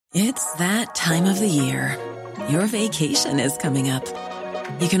It's that time of the year. Your vacation is coming up.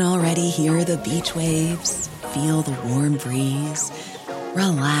 You can already hear the beach waves, feel the warm breeze,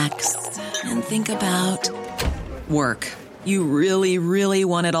 relax, and think about work. You really, really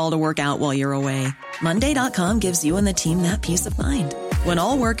want it all to work out while you're away. Monday.com gives you and the team that peace of mind. When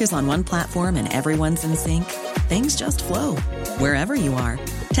all work is on one platform and everyone's in sync, things just flow. Wherever you are,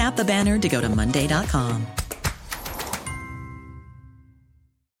 tap the banner to go to Monday.com.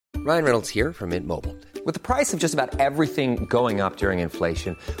 Ryan Reynolds here from Mint Mobile. With the price of just about everything going up during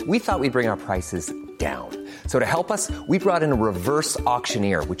inflation, we thought we'd bring our prices down. So to help us, we brought in a reverse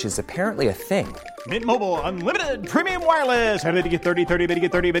auctioneer, which is apparently a thing. Mint Mobile Unlimited Premium Wireless. How to get 30, 30, bit to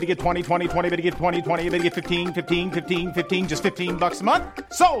get 30, bit to get 20, 20, 20, bit to get 20, 20, bit to get 15, 15, 15, 15, just $15 a month?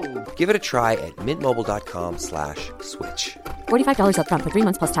 Sold! Give it a try at mintmobile.com/switch. $45 up front for 3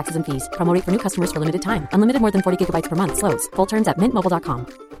 months plus taxes and fees. Promo rate for new customers for limited time. Unlimited more than 40 gigabytes per month. Slows full terms at mintmobile.com.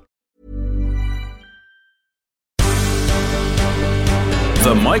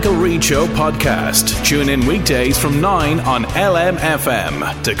 The Michael Reid Show podcast. Tune in weekdays from 9 on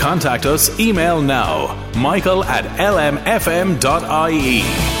LMFM. To contact us, email now, michael@lmfm.ie.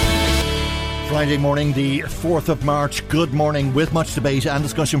 Friday morning, the 4th of March. Good morning, with much debate and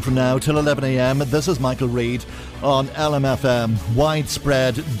discussion from now till 11 a.m. This is Michael Reid on LMFM.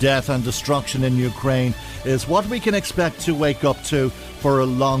 Widespread death and destruction in Ukraine is what we can expect to wake up to for a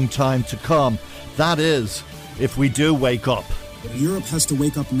long time to come. That is, if we do wake up. Europe has to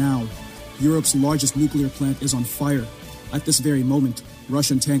wake up now. Europe's largest nuclear plant is on fire. At this very moment,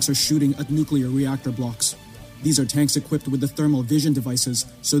 Russian tanks are shooting at nuclear reactor blocks. These are tanks equipped with the thermal vision devices,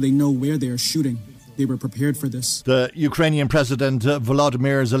 so they know where they are shooting. They were prepared for this. The Ukrainian President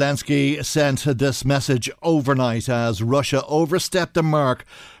Volodymyr Zelensky sent this message overnight as Russia overstepped the mark,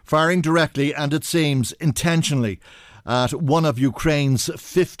 firing directly, and it seems intentionally, at one of Ukraine's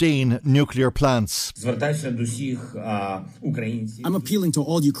 15 nuclear plants. I'm appealing to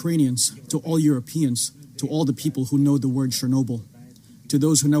all Ukrainians, to all Europeans, to all the people who know the word Chernobyl, to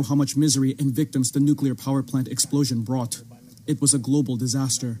those who know how much misery and victims the nuclear power plant explosion brought. It was a global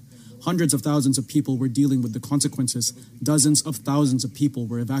disaster. Hundreds of thousands of people were dealing with the consequences. Dozens of thousands of people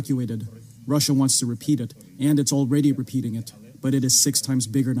were evacuated. Russia wants to repeat it, and it's already repeating it, but it is 6 times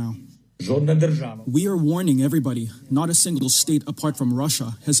bigger now. We are warning everybody, not a single state apart from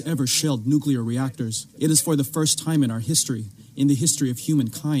Russia has ever shelled nuclear reactors. It is for the first time in our history, in the history of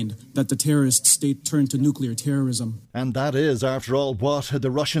humankind, that the terrorist state turned to nuclear terrorism. And that is, after all, what the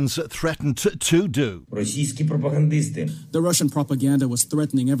Russians threatened to do. The Russian propaganda was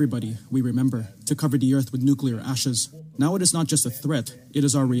threatening everybody, we remember, to cover the earth with nuclear ashes. Now it is not just a threat, it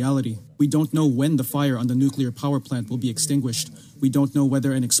is our reality. We don't know when the fire on the nuclear power plant will be extinguished. We don't know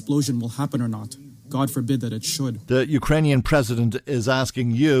whether an explosion will happen or not. God forbid that it should. The Ukrainian president is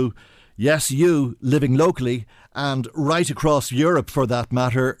asking you, yes, you, living locally, and right across Europe for that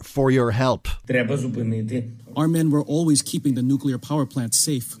matter, for your help. Our men were always keeping the nuclear power plant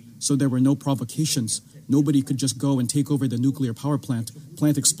safe, so there were no provocations. Nobody could just go and take over the nuclear power plant,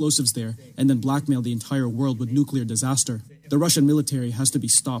 plant explosives there, and then blackmail the entire world with nuclear disaster. The Russian military has to be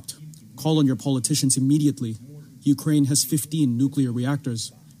stopped. Call on your politicians immediately. Ukraine has 15 nuclear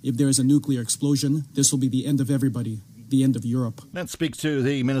reactors. If there is a nuclear explosion, this will be the end of everybody. The end of Europe. Let's speak to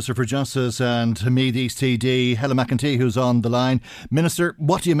the Minister for Justice and Meath East TD, Helen McEntee, who's on the line. Minister,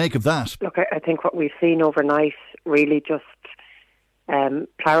 what do you make of that? Look, I think what we've seen overnight really just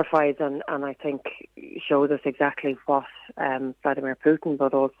clarifies and I think shows us exactly what Vladimir Putin,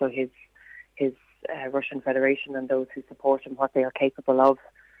 but also his Russian Federation and those who support him, what they are capable of.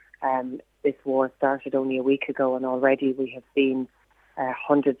 This war started only a week ago, and already we have seen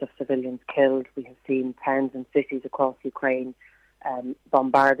hundreds of civilians killed. We have seen towns and cities across Ukraine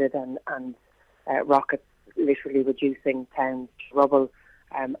bombarded and rockets literally reducing towns to rubble.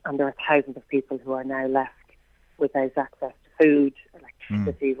 And there are thousands of people who are now left without access to food,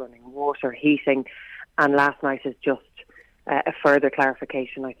 electricity, running water, heating. And last night is just a further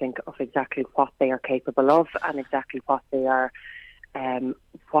clarification, I think, of exactly what they are capable of and exactly what they are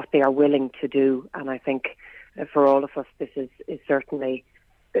willing to do. And I think for all of us, this is certainly,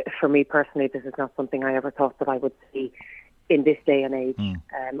 for me personally, this is not something I ever thought that I would see in this day and age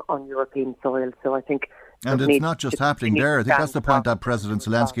on European soil. So I think... And it's not just happening there. I think that's the point that President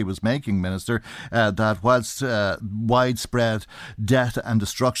Zelensky was making, Minister, that whilst widespread death and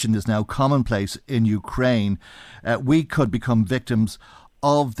destruction is now commonplace in Ukraine, we could become victims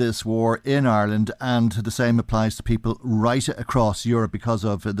of this war in Ireland, and the same applies to people right across Europe because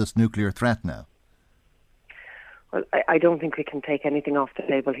of this nuclear threat now. Well, I don't think we can take anything off the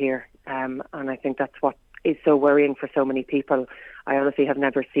table here, and I think that's what is so worrying for so many people. I honestly have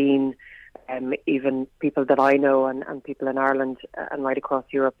never seen even people that I know and people in Ireland and right across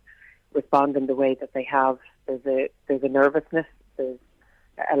Europe respond in the way that they have. There's a nervousness. There's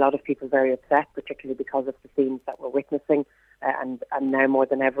a lot of people very upset, particularly because of the scenes that we're witnessing. And now more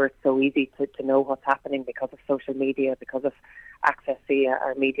than ever, it's so easy to know what's happening because of social media, because of access via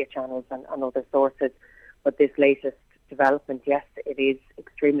our media channels and other sources. But this latest development, yes, it is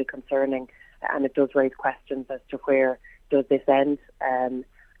extremely concerning, and it does raise questions as to where does this end. And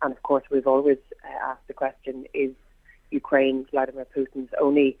of course, we've always asked the question, is Ukraine Vladimir Putin's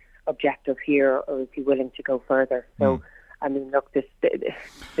only objective here, or is he willing to go further? So, I mean, look, this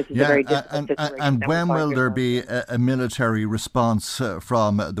is a very difficult situation. And when will there be a military response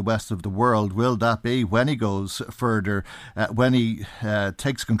from the west of the world? Will that be when he goes further, when he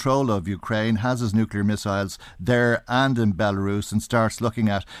takes control of Ukraine, has his nuclear missiles there and in Belarus, and starts looking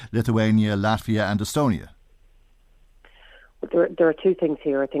at Lithuania, Latvia and Estonia? There are two things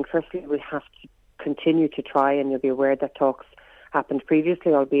here. I think firstly we have to continue to try, and you'll be aware that talks happened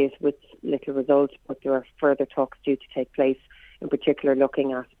previously, albeit with little result, but there are further talks due to take place, in particular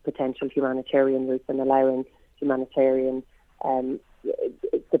looking at potential humanitarian routes and allowing humanitarian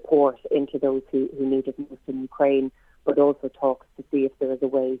support into those who need it most in Ukraine, but also talks to see if there is a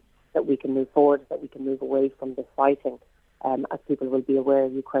way that we can move forward, that we can move away from this fighting. As people will be aware,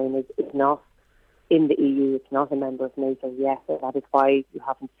 Ukraine is not in the EU, it's not a member of NATO yet, and that is why you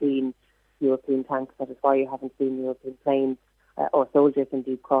haven't seen European tanks, that is why you haven't seen European planes or soldiers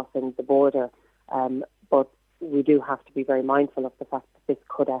indeed crossing the border. But we do have to be very mindful of the fact that this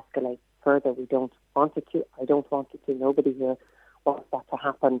could escalate further. We don't want it to. I don't want it to. Nobody here wants that to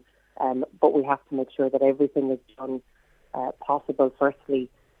happen. But we have to make sure that everything is done possible, firstly,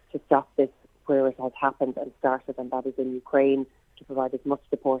 to stop this where it has happened and started, and that is in Ukraine, to provide as much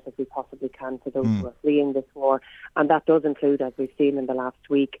support as we possibly can to those who are fleeing this war. And that does include, as we've seen in the last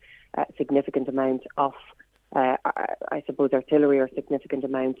week, a significant amount of I suppose artillery, or significant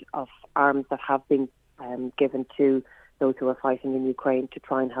amount of arms that have been given to those who are fighting in Ukraine to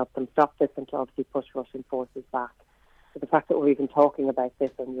try and help them stop this and to obviously push Russian forces back. So the fact that we're even talking about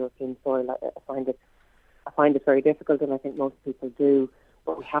this on European soil, I find it very difficult, and I think most people do.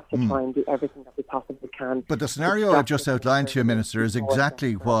 But we have to try and do everything that we possibly can. But the scenario I've just outlined to you, Minister, is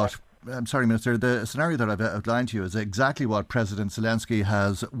exactly what... I'm sorry, Minister, the scenario that I've outlined to you is exactly what President Zelensky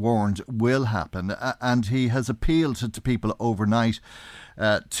has warned will happen, and he has appealed to people overnight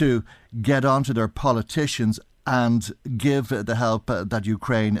to get onto their politicians and give the help that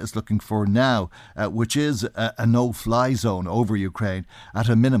Ukraine is looking for now, which is a no-fly zone over Ukraine at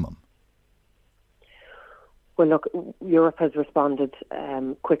a minimum. Well, look, Europe has responded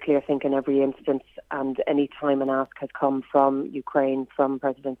quickly, I think, in every instance, and any time an ask has come from Ukraine, from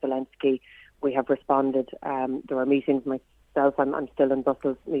President Zelensky, we have responded. There are meetings. Myself, I'm still in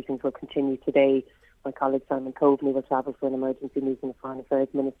Brussels. Meetings will continue today. My colleague Simon Coveney will travel for an emergency meeting of Foreign Affairs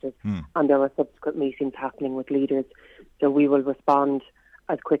Ministers, and there are subsequent meetings happening with leaders. So we will respond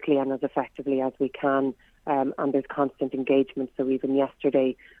as quickly and as effectively as we can. And there's constant engagement. So even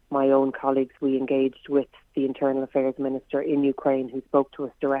yesterday, my own colleagues, we engaged with the Internal Affairs Minister in Ukraine, who spoke to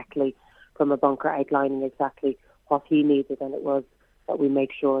us directly from a bunker, outlining exactly what he needed. And it was that we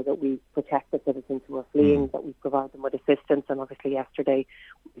make sure that we protect the citizens who are fleeing, that we provide them with assistance. And obviously yesterday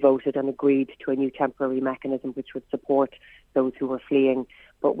we voted and agreed to a new temporary mechanism which would support those who were fleeing.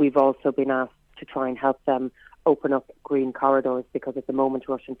 But we've also been asked to try and help them open up green corridors, because at the moment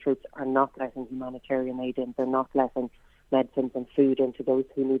Russian troops are not letting humanitarian aid in. They're not letting medicines and food into those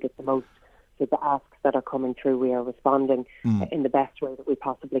who need it the most. So the asks that are coming through, we are responding in the best way that we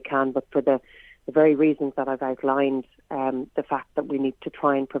possibly can. But for the very reasons that I've outlined, the fact that we need to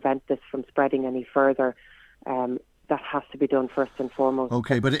try and prevent this from spreading any further, that has to be done first and foremost.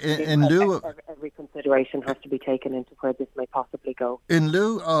 Okay, but in lieu of... Every consideration has to be taken into where this may possibly go. In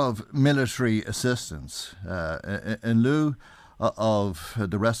lieu of military assistance, in lieu of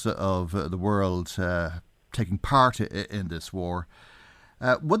the rest of the world taking part in this war,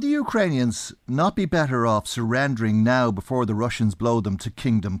 would the Ukrainians not be better off surrendering now before the Russians blow them to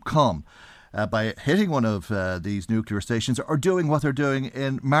kingdom come? By hitting one of these nuclear stations, or doing what they're doing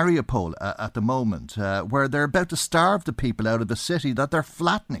in Mariupol at the moment, where they're about to starve the people out of the city that they're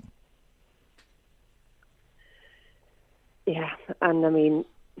flattening. Yeah, and I mean,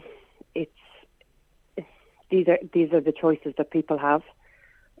 these are the choices that people have,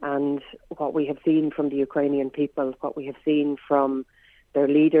 and what we have seen from the Ukrainian people, what we have seen from their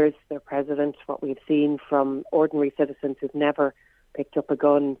leaders, their president, what we have seen from ordinary citizens who've never picked up a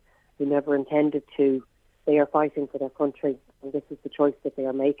gun, who never intended to. They are fighting for their country, and this is the choice that they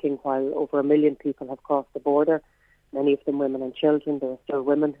are making, while over 1 million people have crossed the border. many of them women and children. There are still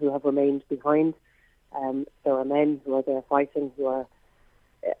women who have remained behind. There are men who are there fighting, who are,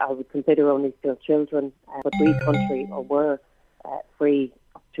 I would consider, only still children. But we country were free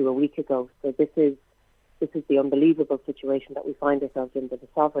up to a week ago. So this is the unbelievable situation that we find ourselves in, that the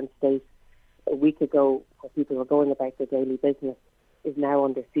sovereign state a week ago, where people were going about their daily business, is now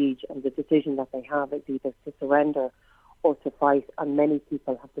under siege, and the decision that they have is either to surrender or to fight, and many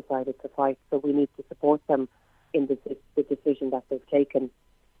people have decided to fight. So we need to support them in the decision that they've taken,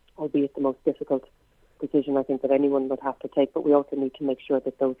 albeit the most difficult decision I think that anyone would have to take. But we also need to make sure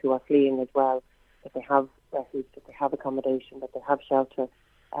that those who are fleeing as well, that they have refuge, that they have accommodation, that they have shelter,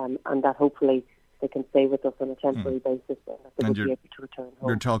 and that hopefully they can stay with us on a temporary basis, and that they will be able to return home.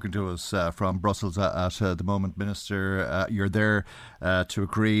 You're talking to us from Brussels at the moment, Minister. You're there to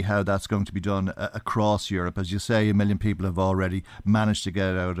agree how that's going to be done across Europe. As you say, 1 million people have already managed to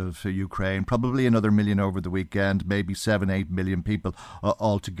get out of Ukraine. Probably another 1 million over the weekend. Maybe 7-8 million people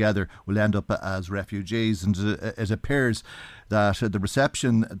altogether will end up as refugees. And it appears that the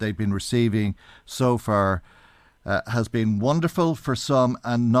reception they've been receiving so far has been wonderful for some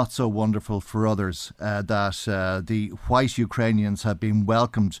and not so wonderful for others, that the white Ukrainians have been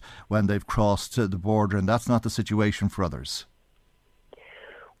welcomed when they've crossed the border, and that's not the situation for others.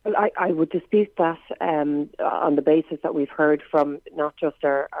 Well, I would dispute that on the basis that we've heard from not just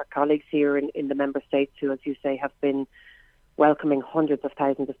our colleagues here in the member states who, as you say, have been welcoming hundreds of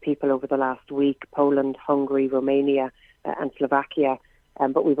thousands of people over the last week, Poland, Hungary, Romania and Slovakia.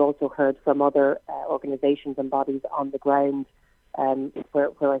 But we've also heard from other organisations and bodies on the ground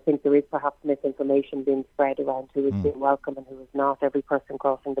where I think there is perhaps misinformation being spread around who is being welcome and who is not. Every person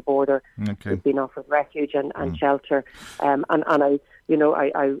crossing the border has been offered refuge and shelter. And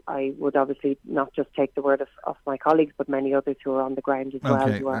I would obviously not just take the word of my colleagues, but many others who are on the ground as well,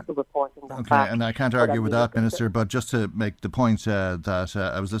 who are reporting that back. And I can't argue with that, Minister, but just to make the point that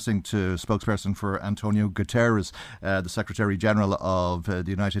I was listening to spokesperson for Antonio Guterres, the Secretary General of the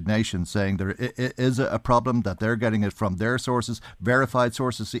United Nations, saying there is a problem, that they're getting it from their sources, verified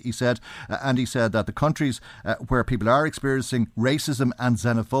sources, he said, and he said that the countries where people are experiencing racism and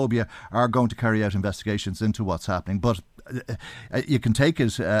xenophobia are going to carry out investigations into what's happening. But you can take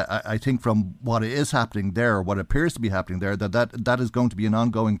it, I think, from what is happening there, or what appears to be happening there, that is going to be an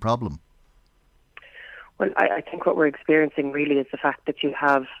ongoing problem. Well, I think what we're experiencing really is the fact that you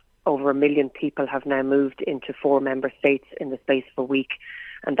have over 1 million people have now moved into 4 member states in the space of a week.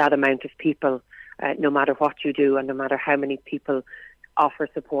 And that amount of people, no matter what you do and no matter how many people offer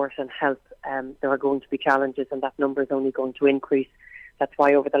support and help, there are going to be challenges, and that number is only going to increase. That's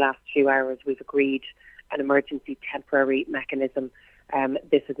why over the last few hours we've agreed an emergency temporary mechanism.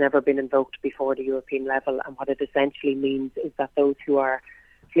 This has never been invoked before at the European level, and what it essentially means is that those who are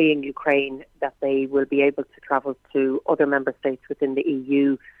fleeing Ukraine, that they will be able to travel to other member states within the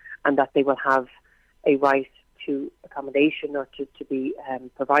EU, and that they will have a right to accommodation, or to be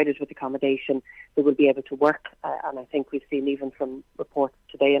provided with accommodation. They will be able to work, and I think we've seen even from reports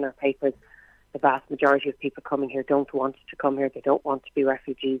today in our papers, the vast majority of people coming here don't want to come here. They don't want to be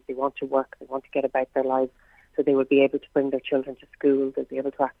refugees. They want to work. They want to get about their lives. So they will be able to bring their children to school. They'll be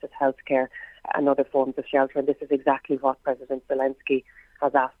able to access healthcare and other forms of shelter. And this is exactly what President Zelensky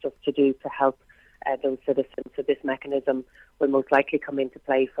has asked us to do to help those citizens. So this mechanism will most likely come into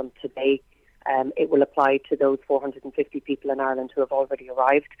play from today. It will apply to those 450 people in Ireland who have already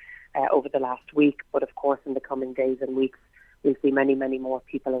arrived over the last week. But of course, in the coming days and weeks, we'll see many, many more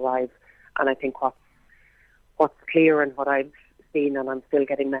people arrive. And I think what's clear, and what I've seen, and I'm still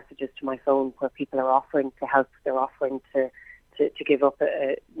getting messages to my phone where people are offering to help, they're offering to give up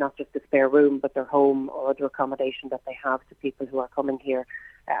not just a spare room, but their home or other accommodation that they have to people who are coming here.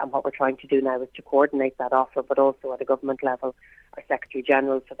 And what we're trying to do now is to coordinate that offer, but also at a government level, our Secretary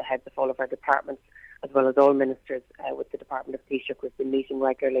General, so the heads of all of our departments, as well as all ministers with the Department of Taoiseach, we've been meeting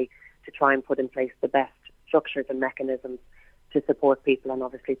regularly to try and put in place the best structures and mechanisms to support people, and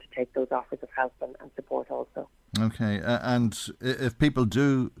obviously to take those offers of help and support also. Okay, and if people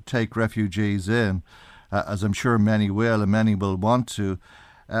do take refugees in, as I'm sure many will and many will want to,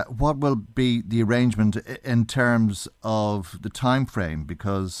 what will be the arrangement in terms of the time frame?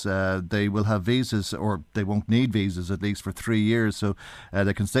 Because they will have visas, or they won't need visas at least for 3 years, so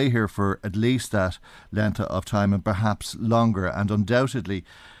they can stay here for at least that length of time and perhaps longer. And undoubtedly,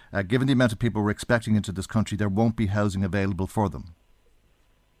 given the amount of people we're expecting into this country, there won't be housing available for them.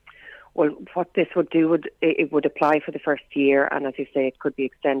 Well, what this would do, it would apply for the first year, and as you say, it could be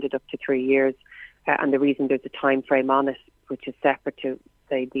extended up to 3 years. And the reason there's a time frame on it, which is separate to,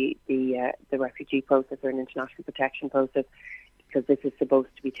 say, the refugee process or an international protection process, because this is supposed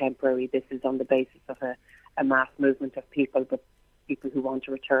to be temporary. This is on the basis of a a mass movement of people, but people who want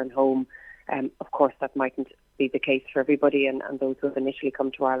to return home. Of course, that mightn't be the case for everybody, and those who have initially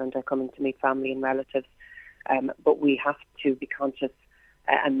come to Ireland are coming to meet family and relatives. But we have to be conscious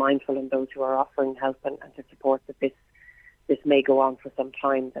and mindful in those who are offering help and to support that this may go on for some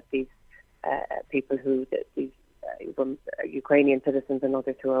time, that these people these Ukrainian citizens and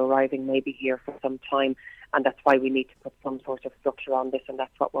others who are arriving may be here for some time, and that's why we need to put some sort of structure on this, and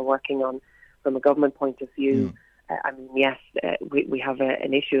that's what we're working on from a government point of view. Yes, we have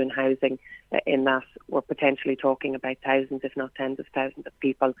an issue in housing in that we're potentially talking about thousands, if not tens of thousands of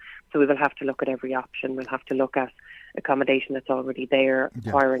people. So we will have to look at every option. We'll have to look at accommodation that's already there,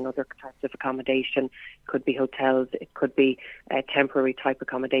 acquiring other types of accommodation. It could be hotels, it could be temporary type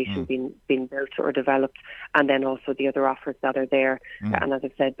accommodation being built or developed, and then also the other offers that are there. And as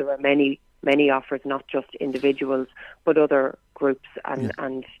I said, there are many offers, not just individuals, but other groups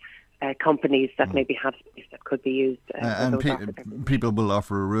and companies that maybe have space that could be used. And people will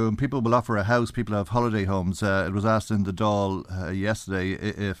offer a room, people will offer a house, people have holiday homes. It was asked in the Dáil yesterday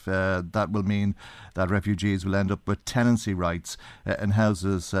if that will mean that refugees will end up with tenancy rights in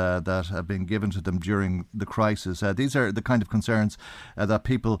houses that have been given to them during the crisis. These are the kind of concerns that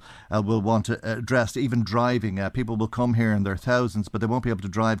people will want to address. Even driving, people will come here in their thousands, but they won't be able to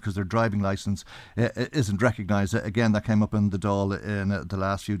drive because their driving licence isn't recognised. Again, that came up in the Dáil in the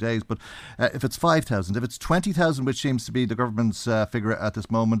last few days. But if it's 5,000, if it's 20,000, which seems to be the government's figure at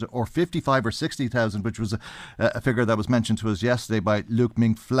this moment, or 55 or 60,000, which was a figure that was mentioned to us yesterday by Luke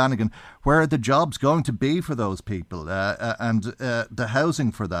Mink-Flanagan, where are the jobs going to be for those people and the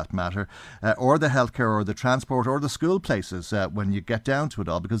housing for that matter, or the healthcare or the transport or the school places when you get down to it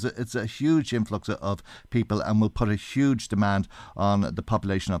all, because it's a huge influx of people and will put a huge demand on the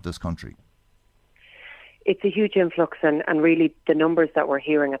population of this country. It's a huge influx, and really the numbers that we're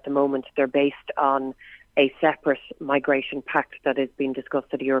hearing at the moment, they're based on a separate migration pact that is being discussed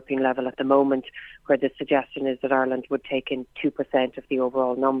at the European level at the moment, where the suggestion is that Ireland would take in 2% of the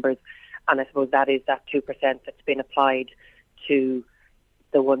overall numbers. And I suppose that is that 2% that's been applied to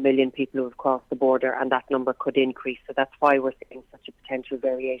the 1 million people who have crossed the border, and that number could increase. So that's why we're seeing such a potential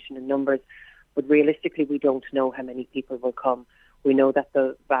variation in numbers. But realistically, we don't know how many people will come. We know that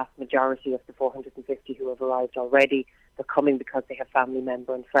the vast majority of the 450 who have arrived already, they're coming because they have family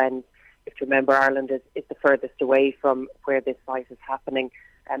member and friends. If you remember, Ireland is the furthest away from where this fight is happening.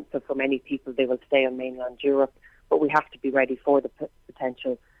 So for many people, they will stay on mainland Europe. But we have to be ready for the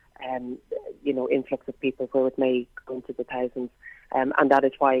potential influx of people where it may go into the thousands. And that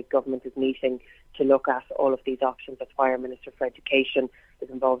is why government is meeting to look at all of these options. That's why our Minister for Education is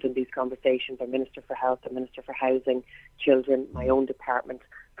involved in these conversations, our Minister for Health, our Minister for Housing, Children, my own department,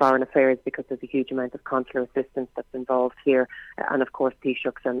 Foreign Affairs, because there's a huge amount of consular assistance that's involved here, and of course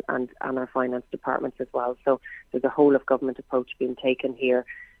Taoiseach's and our finance departments as well. So there's a whole of government approach being taken here.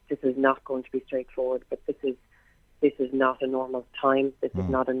 This is not going to be straightforward, but this is not a normal time. This is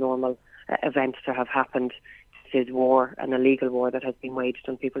not a normal event to have happened. This is war, an illegal war that has been waged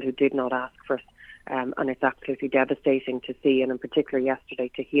on people who did not ask for it. And it's absolutely devastating to see, and in particular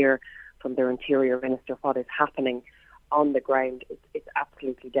yesterday to hear from their Interior Minister what is happening on the ground. It's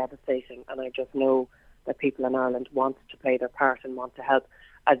absolutely devastating, and I just know that people in Ireland want to play their part and want to help,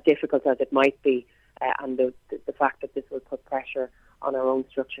 as difficult as it might be. And the fact that this will put pressure on our own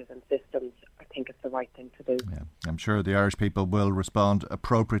structures and systems, I think it's the right thing to do. Yeah, I'm sure the Irish people will respond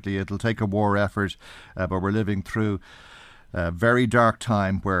appropriately. It'll take a war effort, but we're living through a very dark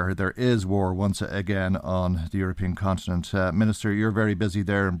time where there is war once again on the European continent. Minister, you're very busy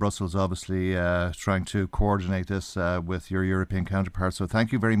there in Brussels, obviously, trying to coordinate this with your European counterparts. So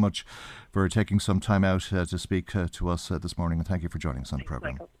thank you very much for taking some time out to speak to us this morning, and thank you for joining us on the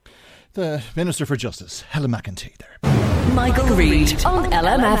programme. The Minister for Justice, Helen McEntee there. Michael Reid on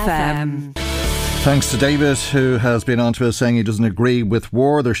LMFM. Thanks to David, who has been on to us saying he doesn't agree with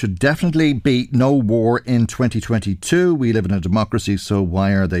war. There should definitely be no war in 2022. We live in a democracy, so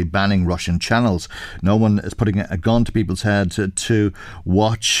why are they banning Russian channels? No one is putting a gun to people's head to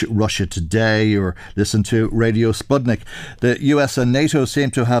watch Russia Today or listen to Radio Sputnik. The US and NATO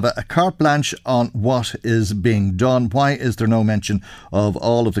seem to have a carte blanche on what is being done. Why is there no mention of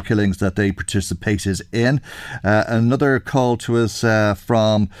all of the killings that they participated in? Another call to us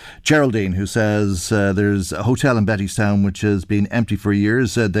from Geraldine, who says, says there's a hotel in Bettystown which has been empty for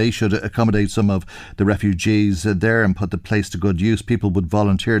years. They should accommodate some of the refugees there and put the place to good use. People would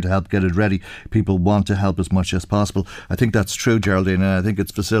volunteer to help get it ready. People want to help as much as possible. I think that's true, Geraldine, and I think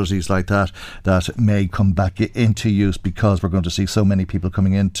it's facilities like that that may come back into use because we're going to see so many people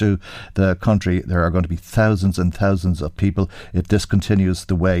coming into the country. There are going to be thousands and thousands of people if this continues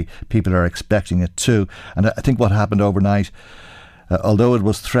the way people are expecting it to. And I think what happened overnight, although it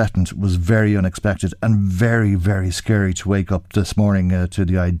was threatened, was very unexpected and very, very scary to wake up this morning to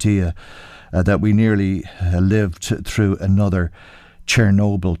the idea that we nearly lived through another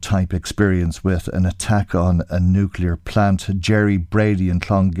Chernobyl type experience with an attack on a nuclear plant. Jerry Brady in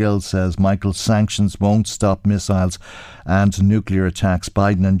Clongill says, Michael, sanctions won't stop missiles and nuclear attacks.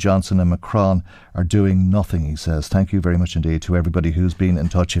 Biden and Johnson and Macron are doing nothing, he says. Thank you very much indeed to everybody who's been in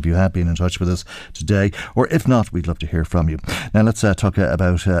touch. If you have been in touch with us today, or if not, we'd love to hear from you. Now let's talk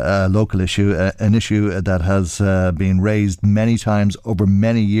about a local issue, an issue that has been raised many times over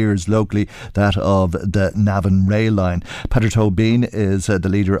many years locally, that of the Navan rail line. Patrick Tobin is the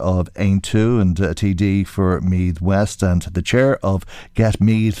leader of Ain2 and TD for Meath West and the chair of Get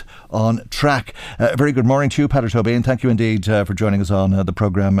Meath on Track. Very good morning to you, Patrick Tobin. Thank you indeed for joining us on the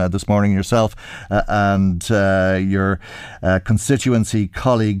programme this morning. Yourself and your constituency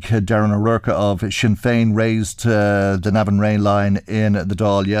colleague Darren O'Rourke of Sinn Féin raised the Navan rail line in the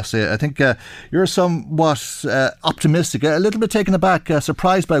Dáil yesterday. I think you're somewhat optimistic, a little bit taken aback,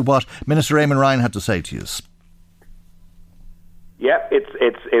 surprised by what Minister Eamon Ryan had to say to you. Yeah,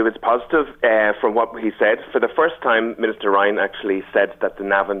 it was positive from what he said. For the first time, Minister Ryan actually said that the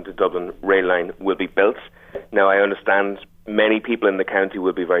Navan to Dublin rail line will be built. Now, I understand many people in the county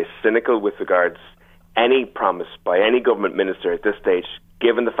will be very cynical with regards any promise by any government minister at this stage,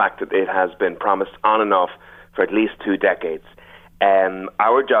 given the fact that it has been promised on and off for at least 2 decades.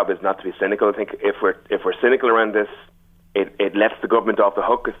 Our job is not to be cynical. I think if we're cynical around this, it lets the government off the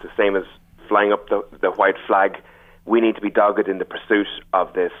hook. It's the same as flying up the white flag. We need to be dogged in the pursuit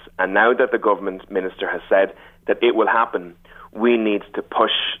of this. And now that the government minister has said that it will happen, we need to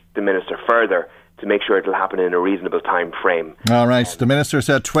push the minister further to make sure it will happen in a reasonable time frame. All right. The minister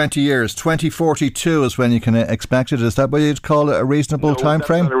said 20 years. 2042 is when you can expect it. Is that what you'd call a reasonable time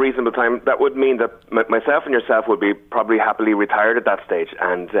frame? Not a reasonable time. That would mean that myself and yourself would be probably happily retired at that stage.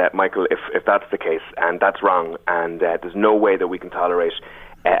 And Michael, if that's the case, and that's wrong, and there's no way that we can tolerate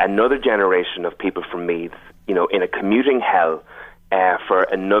another generation of people from Meath, in a commuting hell for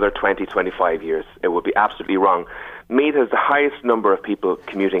another 20, 25 years. It would be absolutely wrong. Meath has the highest number of people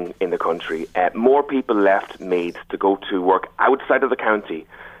commuting in the country. More people left Meath to go to work outside of the county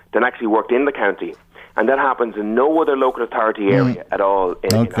than actually worked in the county. And that happens in no other local authority area at all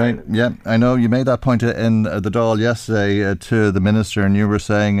in Ireland. Yeah, I know you made that point in the Dáil yesterday to the Minister, and you were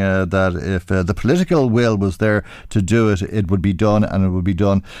saying that if the political will was there to do it, it would be done, and it would be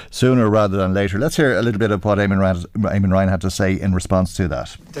done sooner rather than later. Let's hear a little bit of what Eamon Ryan had to say in response to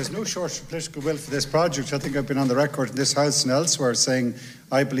that. There's no shortage of political will for this project. I think I've been on the record in this House and elsewhere saying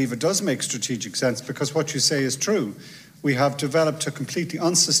I believe it does make strategic sense, because what you say is true. We have developed a completely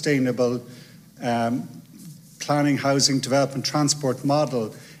unsustainable planning, housing, development, transport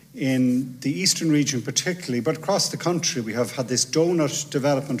model in the eastern region particularly, but across the country we have had this donut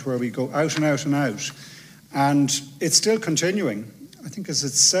development where we go out and out and out, and it's still continuing. I think as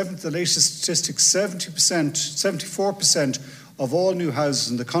it's the latest statistics, 74% of all new houses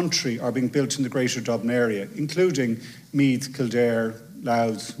in the country are being built in the Greater Dublin area, including Meath, Kildare,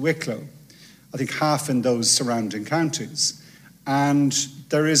 Louth, Wicklow. I think half in those surrounding counties. And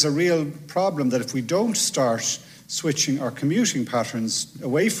there is a real problem that if we don't start switching our commuting patterns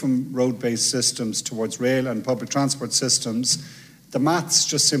away from road-based systems towards rail and public transport systems, the maths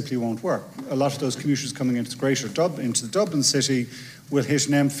just simply won't work. A lot of those commuters coming into the Dublin city will hit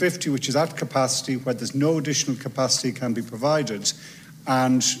an M50 which is at capacity, where there's no additional capacity can be provided,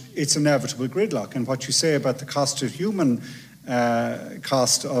 and it's inevitable gridlock. And what you say about the cost of human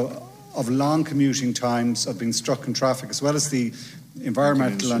cost of long commuting times, of being stuck in traffic, as well as the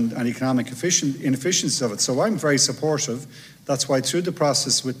environmental and economic inefficiencies of it. So I'm very supportive. That's why through the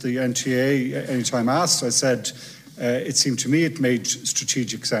process with the NTA, anytime asked, I said it seemed to me it made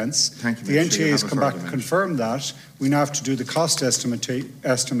strategic sense. Thank you, the NTA has come back and confirmed that. We now have to do the cost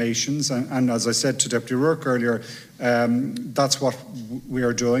estimations, and as I said to Deputy O'Rourke earlier, that's what we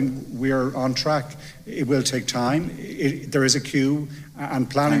are doing. We are on track. It will take time. There is a queue, and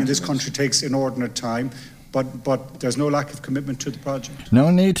planning in this country takes inordinate time. but there's no lack of commitment to the project. No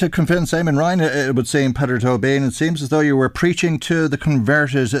need to convince Eamon Ryan, it would seem, Peadar Tóibín. It seems as though you were preaching to the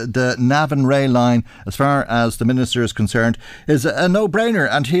converted. The Navan rail line, as far as the Minister is concerned, is a no-brainer,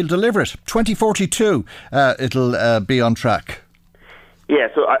 and he'll deliver it. 2042, it'll be on track. Yeah,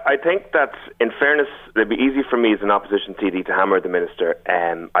 so I think that, in fairness, it'd be easy for me as an opposition TD to hammer the Minister.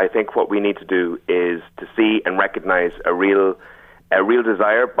 I think what we need to do is to see and recognise a real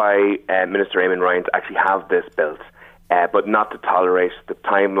desire by Minister Eamon Ryan to actually have this built, but not to tolerate the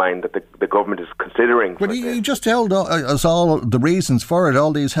timeline that the government is considering. Well, he just told us all the reasons for it,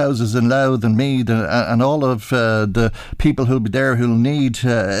 all these houses in Louth and Meath and all of the people who'll be there who'll need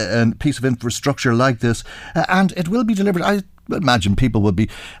a piece of infrastructure like this, and it will be delivered. I imagine people would be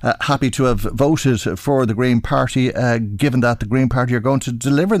happy to have voted for the Green Party, given that the Green Party are going to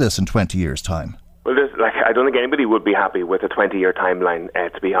deliver this in 20 years' time. Well, I don't think anybody would be happy with a 20-year timeline,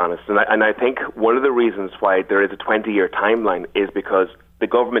 to be honest. And I think one of the reasons why there is a 20-year timeline is because the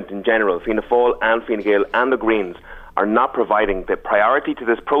government in general, Fianna Fáil and Fine Gael and the Greens, are not providing the priority to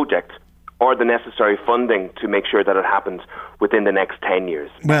this project or the necessary funding to make sure that it happens within the next 10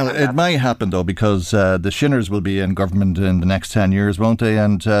 years. Well, it might happen, though, because the Shinners will be in government in the next 10 years, won't they?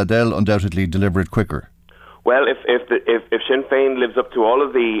 And they'll undoubtedly deliver it quicker. Well, if Sinn Féin lives up to all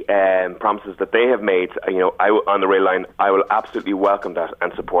of the promises that they have made, on the rail line, I will absolutely welcome that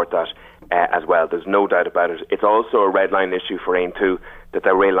and support that as well. There's no doubt about it. It's also a red line issue for Aon too, that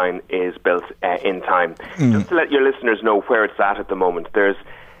the rail line is built in time. Just to let your listeners know where it's at the moment, there's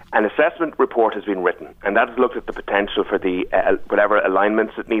an assessment report has been written, and that has looked at the potential for the whatever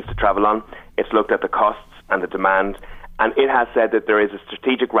alignments it needs to travel on. It's looked at the costs and the demand, and it has said that there is a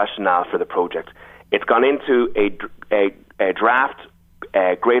strategic rationale for the project. It's gone into a draft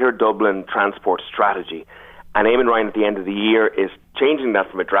Greater Dublin transport strategy, and Eamon Ryan at the end of the year is changing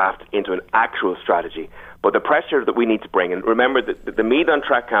that from a draft into an actual strategy. But the pressure that we need to bring, and remember that the Meath on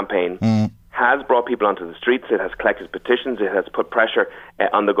Track campaign has brought people onto the streets, it has collected petitions, it has put pressure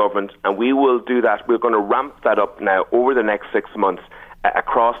on the government, and we will do that. We're going to ramp that up now over the next 6 months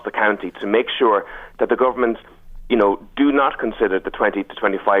across the county to make sure that the government do not consider the 20 to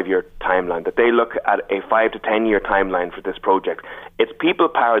 25 year timeline, that they look at a 5 to 10 year timeline for this project. It's people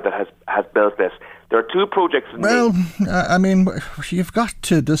power that has built this. There are two projects. I mean, you've got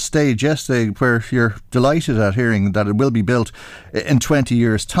to this stage yesterday where you're delighted at hearing that it will be built in 20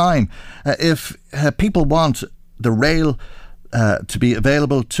 years' time. If people want the rail to be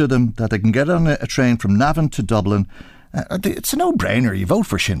available to them, that they can get on a train from Navan to Dublin, it's a no-brainer. You vote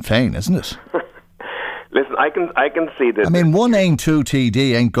for Sinn Féin, isn't it? Listen, I can see that. I mean, one Aon 2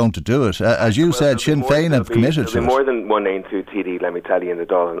 TD ain't going to do it. As you said, Sinn Féin have committed to it. There'll be more than one Aon 2 TD, let me tell you, in the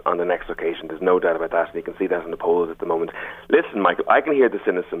Dáil on the next occasion. There's no doubt about that, and you can see that in the polls at the moment. Listen, Michael, I can hear the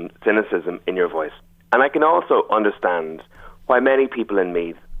cynicism in your voice, and I can also understand why many people in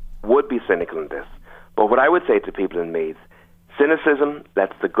Meath would be cynical in this. But what I would say to people in Meath, cynicism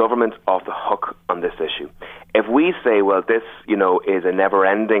lets the government off the hook on this issue. If we say, well, this, is a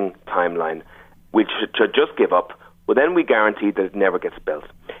never-ending timeline, we should just give up, well then we guarantee that it never gets built.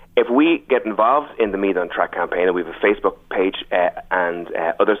 If we get involved in the Meath on Track campaign, and we have a Facebook page and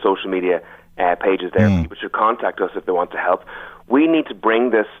other social media pages there, people should contact us if they want to help. We need to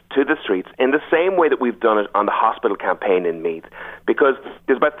bring this to the streets in the same way that we've done it on the hospital campaign in Meath, because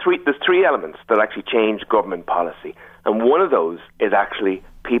there's three elements that actually change government policy, and one of those is actually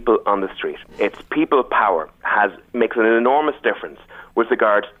people on the street. It's people power makes an enormous difference with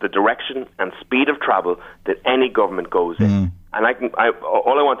regard to the direction and speed of travel that any government goes in. And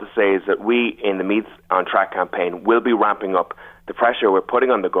all I want to say is that we in the Meath on Track campaign will be ramping up the pressure we're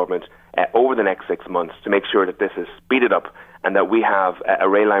putting on the government over the next 6 months to make sure that this is speeded up and that we have a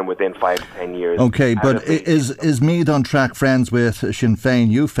rail line within 5 to 10 years. OK, but is Meath on Track friends with Sinn Féin?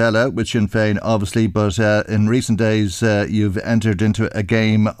 You fell out with Sinn Féin, obviously, but in recent days you've entered into a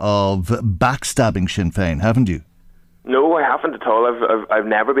game of backstabbing Sinn Féin, haven't you? No, I haven't at all. I've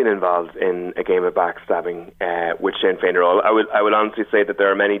never been involved in a game of backstabbing with Sinn Féin at all. I would honestly say that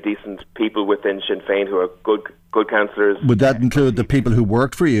there are many decent people within Sinn Féin who are good councillors. Would that include the people who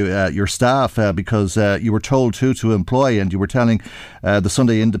worked for you, your staff, because you were told to employ, and you were telling the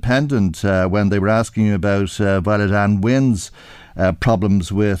Sunday Independent when they were asking you about Violet Ann Wynn's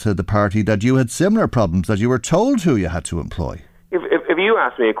problems with the party, that you had similar problems, that you were told who you had to employ? If you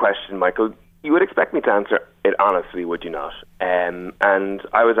ask me a question, Michael, you would expect me to answer it honestly, would you not? And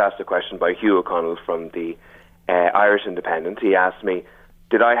I was asked a question by Hugh O'Connell from the Irish Independent. He asked me,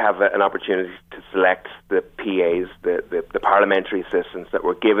 did I have an opportunity to select the PAs, the parliamentary assistants that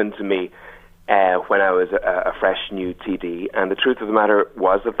were given to me when I was a fresh new TD, and the truth of the matter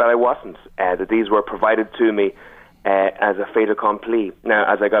was that I wasn't, that these were provided to me as a fait accompli. Now,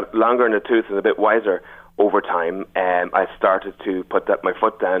 as I got longer in the tooth and a bit wiser over time, I started to put my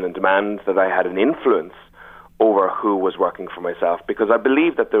foot down and demand that I had an influence over who was working for myself, because I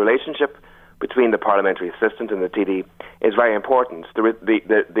believe that the relationship between the parliamentary assistant and the TD is very important.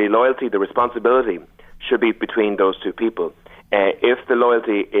 The loyalty, the responsibility should be between those two people. If the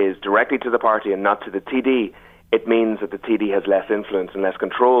loyalty is directly to the party and not to the TD, it means that the TD has less influence and less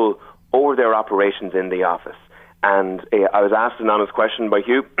control over their operations in the office. And I was asked an honest question by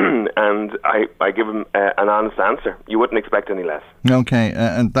Hugh, and I give him an honest answer. You wouldn't expect any less. Okay,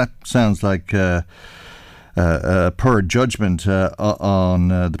 and that sounds like poor judgment on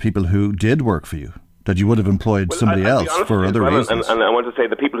the people who did work for you, that you would have employed somebody else for other reasons. And I want to say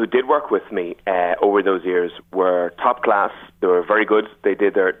the people who did work with me over those years were top class. They were very good. They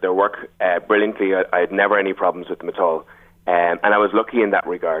did their work brilliantly. I had never any problems with them at all. And I was lucky in that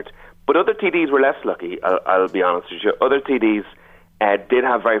regard. But other TDs were less lucky, I'll be honest with you. Other TDs did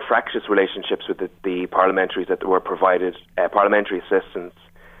have very fractious relationships with the parliamentaries that were provided, parliamentary assistants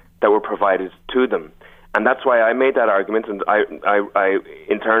that were provided to them. And that's why I made that argument, and I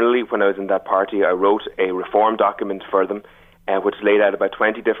internally, when I was in that party, I wrote a reform document for them, which laid out about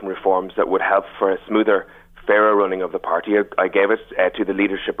 20 different reforms that would help for a smoother, fairer running of the party. I gave it to the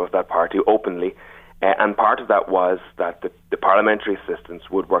leadership of that party openly, and part of that was that the parliamentary assistants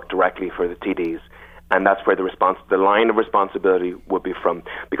would work directly for the TDs, and that's where the line of responsibility would be from.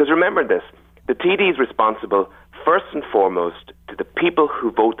 Because remember this, the TD is responsible first and foremost to the people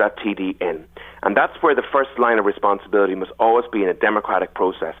who vote that TD in. And that's where the first line of responsibility must always be in a democratic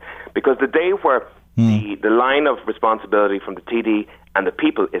process. Because the day where the line of responsibility from the TD and the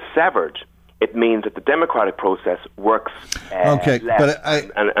people is severed, it means that the democratic process works less. But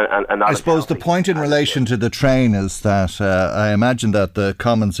I suppose the point in relation to the train is that I imagine that the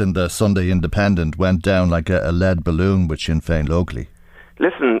comments in the Sunday Independent went down like a lead balloon with Sinn Féin locally.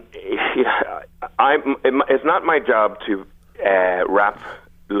 Listen, it's not my job to wrap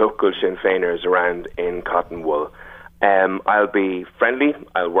local Sinn Féiners around in cotton wool. I'll be friendly,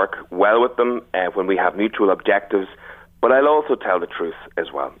 I'll work well with them when we have mutual objectives, but I'll also tell the truth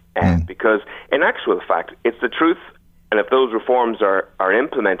as well. Because in actual fact, it's the truth, and if those reforms are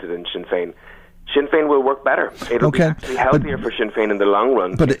implemented in Sinn Féin will work better. It'll be actually healthier for Sinn Féin in the long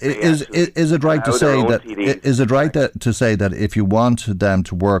run. But is it right to say that if you want them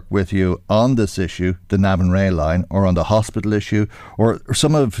to work with you on this issue, the Navan Rail line, or on the hospital issue, or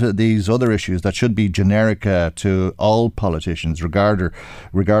some of these other issues that should be generic to all politicians,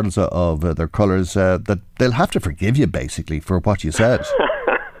 regardless of their colours, that they'll have to forgive you basically for what you said?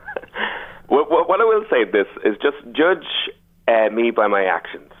 What I will say this is just judge me by my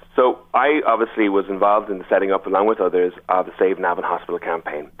actions. So I obviously was involved in the setting up, along with others, of the Save Navan Hospital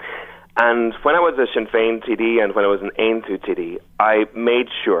campaign. And when I was a Sinn Féin TD and when I was an Aontú TD, I made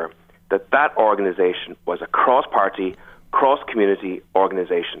sure that that organisation was a cross-party, cross-community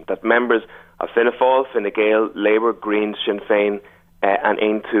organisation, that members of Fianna Fáil, Fine Gael, Labour, Greens, Sinn Féin and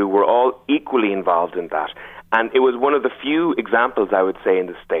Aontú were all equally involved in that. And it was one of the few examples, I would say, in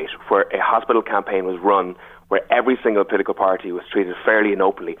the state where a hospital campaign was run where every single political party was treated fairly and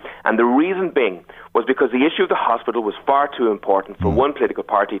openly. And the reason being was because the issue of the hospital was far too important for one political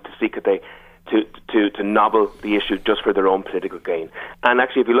party to seek to nobble the issue just for their own political gain. And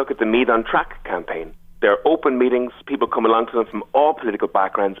actually, if you look at the Meath on Track campaign, there are open meetings, people come along to them from all political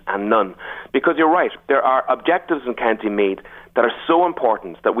backgrounds and none. Because you're right, there are objectives in County Meath that are so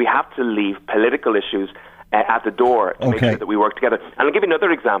important that we have to leave political issues at the door to make sure that we work together. And I'll give you another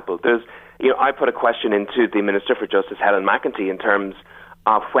example. I put a question into the Minister for Justice, Helen McEntee, in terms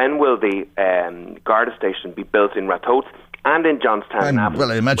of when will the Garda station be built in Ratoath and in Johnstown.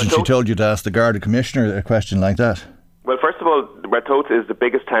 Well, I imagine she told you to ask the Garda Commissioner a question like that. Well, first of all, Ratoath is the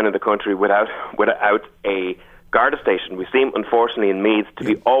biggest town in the country without a Garda station. We seem, unfortunately, in Meath to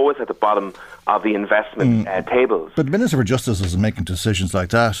be always at the bottom of the investment tables. But the Minister for Justice isn't making decisions like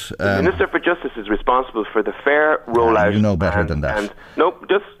that. The Minister for Justice is responsible for the fair rollout. You know better than that. No,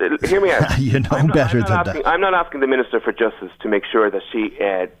 just hear me out. That. I'm not asking the Minister for Justice to make sure that she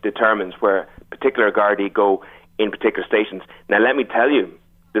determines where particular Gardaí go in particular stations. Now, let me tell you,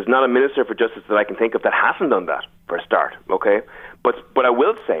 there's not a Minister for Justice that I can think of that hasn't done that, for a start, okay? But I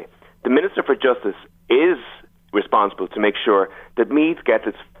will say, the Minister for Justice is responsible to make sure that Meath gets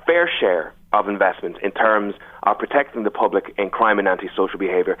its fair share of investment in terms of protecting the public in crime and antisocial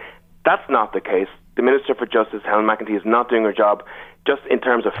behaviour. That's not the case. the Minister for Justice, Helen McEntee, is not doing her job just in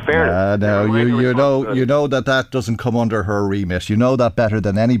terms of fairness. You know that doesn't come under her remit. You know that better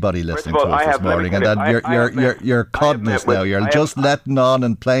than anybody listening to us this morning, and that you're codness now. You're just letting on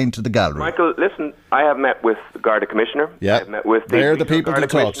and playing to the gallery. Michael, listen, I have met with the Garda Commissioner. Yeah, I've met with they're the people to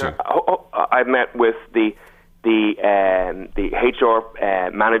talk to. I've met with the HR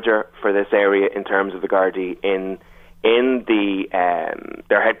manager for this area in terms of the Gardaí in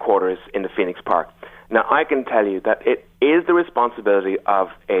their headquarters in the Phoenix Park. Now, I can tell you that it is the responsibility of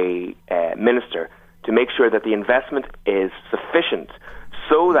a minister to make sure that the investment is sufficient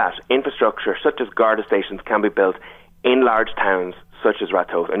so that infrastructure such as Garda stations can be built in large towns such as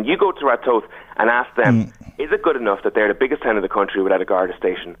Ratoath. And you go to Ratoath and ask them, is it good enough that they're the biggest town in the country without a Garda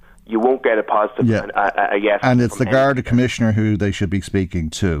station? You won't get a positive a yes. And it's the Garda Commissioner who they should be speaking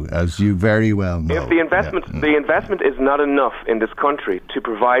to, as you very well know. If the investment is not enough in this country to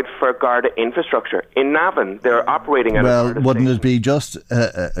provide for Garda infrastructure, in Navan they're operating at a Garda wouldn't station. it be just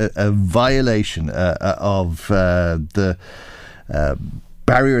a violation of the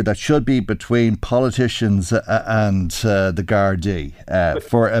barrier that should be between politicians and the Gardaí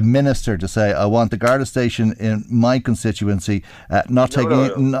for a minister to say, I want the Garda station in my constituency, not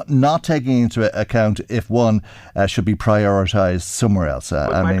taking into account if one should be prioritised somewhere else.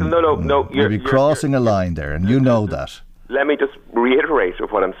 You're crossing a line there, and you know that. Let me just reiterate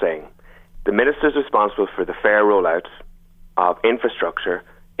what I'm saying. The minister is responsible for the fair rollout of infrastructure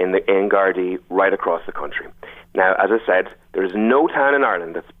in Gardaí right across the country. Now, as I said, there is no town in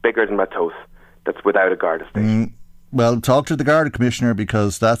Ireland that's bigger than Ratoath that's without a Garda station. Well, talk to the Garda Commissioner,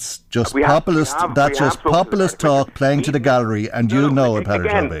 because that's just populist talk playing to the gallery, and you know it, Peadar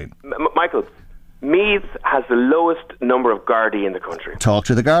Tóibín. Michael, Meath has the lowest number of Gardaí in the country. Talk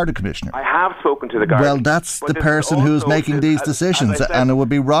to the Garda Commissioner. I have spoken to the Garda. Well, that's the person who's making these decisions, and it would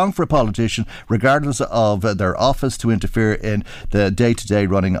be wrong for a politician, regardless of their office, to interfere in the day-to-day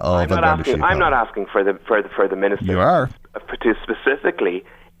running of Garda Síochána. I'm not asking for the minister. You are. To specifically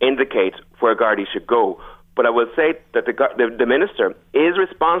indicate where Gardaí should go. But I will say that the minister is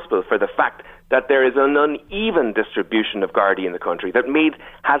responsible for the fact that there is an uneven distribution of Gardaí in the country, that Meath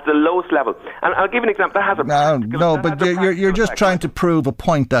has the lowest level. And I'll give you an example. That has a you're just trying to prove a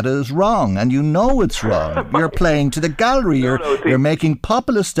point that is wrong, and you know it's wrong. You're playing to the gallery. You're making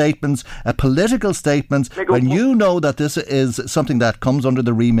populist statements, political statements, when you know that this is something that comes under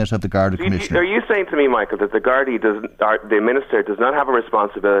the remit of the Garda Commissioner. Are you saying to me, Michael, that the minister does not have a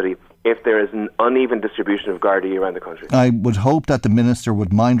responsibility if there is an uneven distribution of Gardaí around the country? I would hope that the minister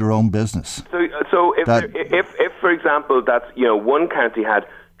would mind her own business. So if for example, one county had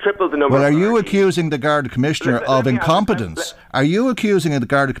triple the number. Well, are you accusing the Garda Commissioner of incompetence? Are you accusing the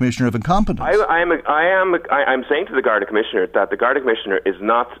Garda Commissioner of incompetence? I'm saying to the Garda Commissioner that the Garda Commissioner is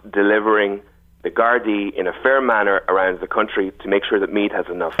not delivering the Gardaí in a fair manner around the country to make sure that Meath has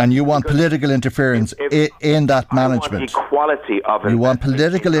enough. And you want political interference in that management. Equality of you want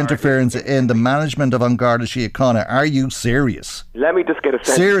political interference in the management of An Garda Síochána. Are you serious? Let me just get a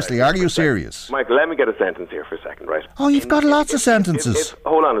sentence. Seriously, are you serious? Michael, let me get a sentence here for a second, right? Oh, you've got lots of sentences.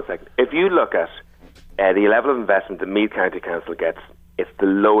 Hold on a second. If you look at the level of investment that Meath County Council gets, it's the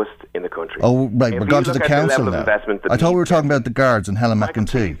lowest in the country. Oh, right, we're going to the council now. I thought we were talking about the Guards and Helen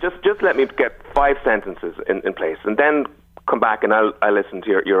McEntee. Just let me get 5 sentences in place, and then come back and I'll listen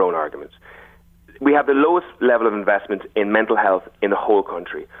to your own arguments. We have the lowest level of investment in mental health in the whole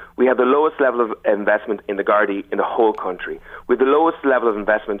country. We have the lowest level of investment in the Gardaí in the whole country. We have the lowest level of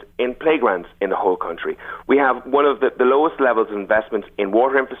investment in playgrounds in the whole country. We have one of the lowest levels of investment in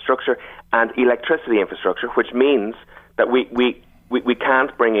water infrastructure and electricity infrastructure, which means that we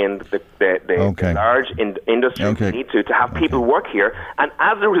can't bring in the large industry we need to have people work here, and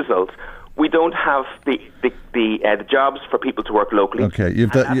as a result, we don't have the jobs for people to work locally. Okay,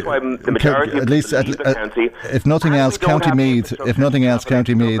 that's why the majority of the county. If nothing else, County Meath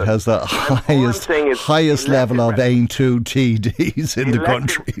has the highest level of Ain2 TDs in the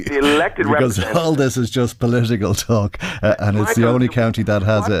country. The elected because all this is just political talk, and it's the only county that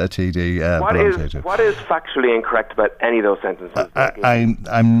has a TD. What is factually incorrect about any of those sentences?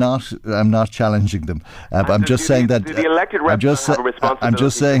 I'm not challenging them. I'm just saying that. The elected reps have a responsibility. I'm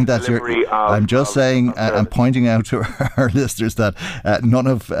just saying that I'm pointing out to our listeners that none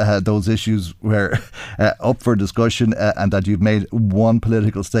of those issues were up for discussion, and that you've made one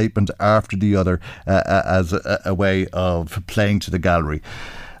political statement after the other as a way of playing to the gallery.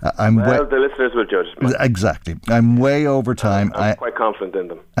 The listeners will judge. Exactly. I'm way over time. I'm quite confident in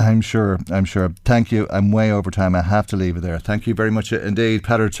them. I'm sure. Thank you. I'm way over time. I have to leave it there. Thank you very much indeed,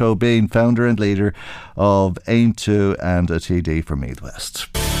 Peadar Tóibín, founder and leader of Ain2 and a TD for Meath West.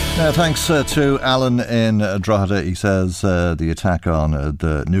 Thanks to Alan in Drogheda. He says the attack on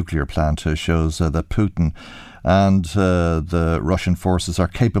the nuclear plant shows that Putin and the Russian forces are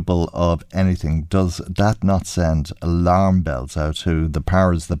capable of anything. Does that not send alarm bells out to the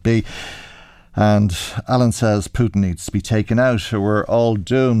powers that be? And Alan says Putin needs to be taken out. We're all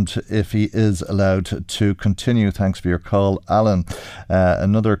doomed if he is allowed to continue. Thanks for your call, Alan.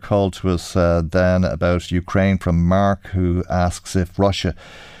 Another call to us then about Ukraine from Mark, who asks if Russia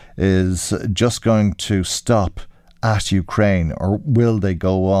is just going to stop at Ukraine, or will they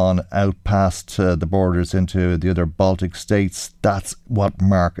go on out past the borders into the other Baltic states? That's what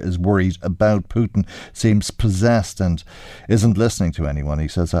Mark is worried about. Putin seems possessed and isn't listening to anyone. He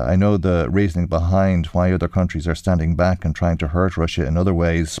says, I know the reasoning behind why other countries are standing back and trying to hurt Russia in other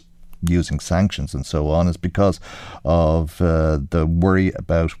ways, using sanctions and so on, is because of the worry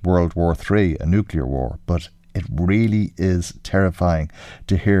about World War III, a nuclear war. But it really is terrifying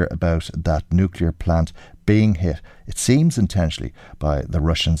to hear about that nuclear plant being hit, it seems intentionally, by the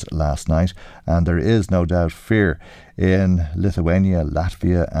Russians last night. And there is no doubt fear in Lithuania,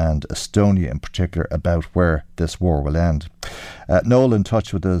 Latvia and Estonia in particular about where this war will end. Noel in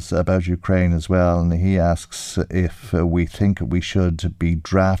touch with us about Ukraine as well, and he asks if we think we should be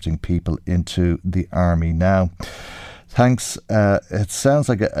drafting people into the army now. Thanks. It sounds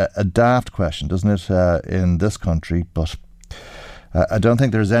like a daft question, doesn't it, in this country, but I don't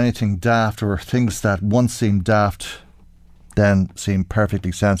think there's anything daft, or things that once seemed daft then seem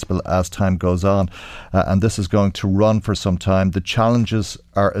perfectly sensible as time goes on. And this is going to run for some time. The challenges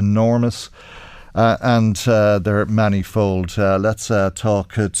are enormous. And they're manifold. Let's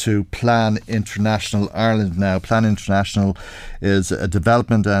talk to Plan International Ireland now. Plan International is a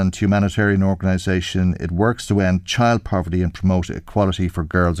development and humanitarian organisation. It works to end child poverty and promote equality for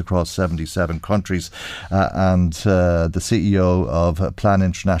girls across 77 countries. And the CEO of Plan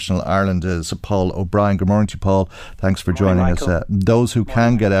International Ireland is Paul O'Brien. Good morning to you, Paul. Thanks for joining us. Those who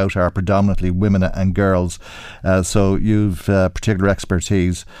can get out are predominantly women and girls. So you've particular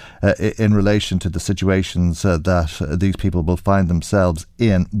expertise in relation to the situations that these people will find themselves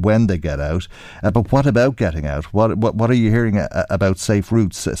in when they get out. But what about getting out? What are you hearing about safe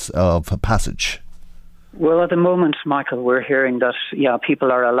routes of passage? Well, at the moment, Michael, we're hearing that,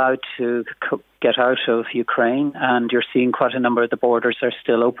 people are allowed to get out of Ukraine, and you're seeing quite a number of the borders are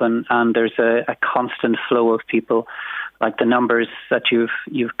still open, and there's a constant flow of people. Like the numbers that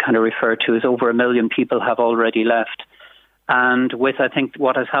you've kind of referred to, is over 1 million people have already left. And with, I think,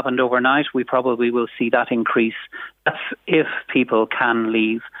 what has happened overnight, we probably will see that increase. That's if people can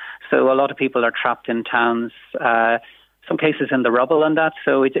leave. So a lot of people are trapped in towns, some cases in the rubble and that.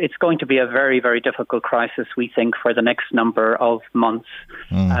 So it's going to be a very, very difficult crisis, we think, for the next number of months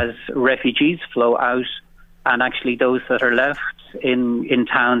as refugees flow out. And actually those that are left in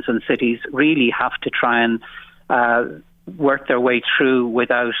towns and cities really have to try and work their way through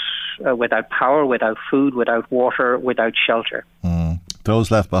without power, without food, without water, without shelter.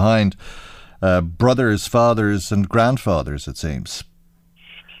 Those left behind, brothers, fathers and grandfathers, it seems.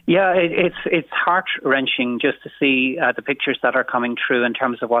 Yeah, it's heart-wrenching just to see the pictures that are coming through in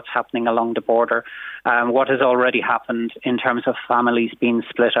terms of what's happening along the border, what has already happened in terms of families being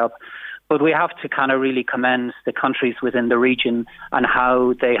split up. But we have to kind of really commend the countries within the region and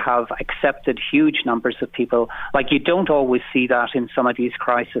how they have accepted huge numbers of people. Like, you don't always see that in some of these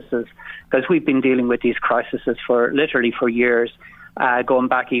crises, because we've been dealing with these crises for years, going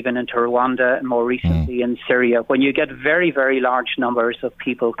back even into Rwanda and more recently in Syria. When you get very, very large numbers of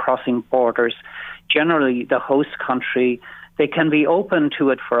people crossing borders, generally the host country, they can be open to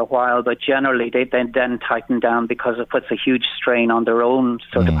it for a while, but generally they then tighten down because it puts a huge strain on their own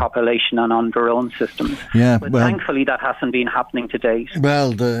sort of population and on their own systems. Yeah, but thankfully that hasn't been happening to date.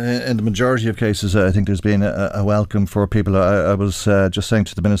 Well, in the majority of cases, I think there's been a welcome for people. I was just saying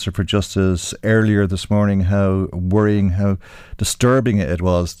to the Minister for Justice earlier this morning how worrying, how disturbing it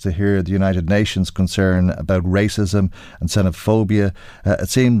was to hear the United Nations concern about racism and xenophobia. It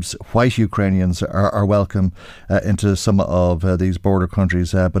seems white Ukrainians are welcome into some of these border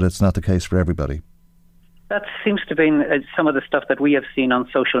countries, but it's not the case for everybody. That seems to be some of the stuff that we have seen on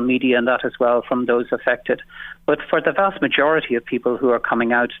social media and that as well from those affected. But for the vast majority of people who are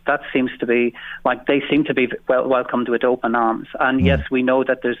coming out, that seems to be like they seem to be welcomed with open arms. And yes, we know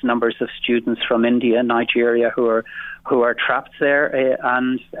that there's numbers of students from India and Nigeria who are trapped there.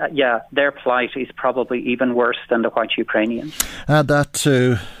 And their plight is probably even worse than the white Ukrainians. Add that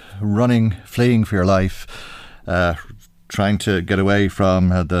to fleeing for your life, trying to get away from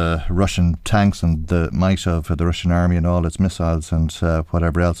the Russian tanks and the might of the Russian army and all its missiles and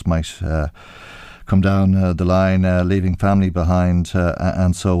whatever else might come down the line, leaving family behind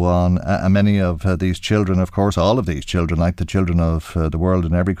and so on. And many of these children, of course, all of these children, like the children of the world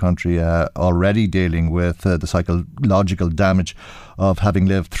in every country, already dealing with the psychological damage of having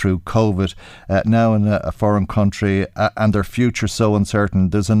lived through COVID, now in a foreign country, and their future so uncertain.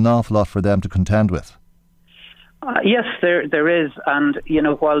 There's an awful lot for them to contend with. Yes, there is. And,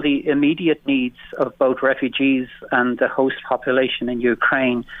 while the immediate needs of both refugees and the host population in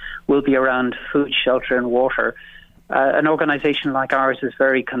Ukraine will be around food, shelter and water, an organisation like ours is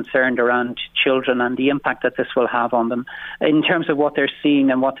very concerned around children and the impact that this will have on them in terms of what they're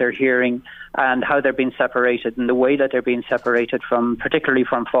seeing and what they're hearing and how they're being separated and the way that they're being separated from, particularly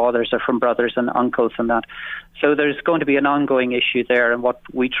from fathers or from brothers and uncles and that. So there's going to be an ongoing issue there, and what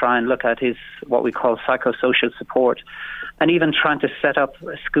we try and look at is what we call psychosocial support, and even trying to set up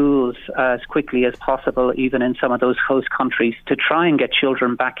schools as quickly as possible, even in some of those host countries, to try and get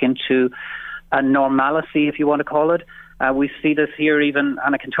children back into a normalcy, if you want to call it. We see this here even,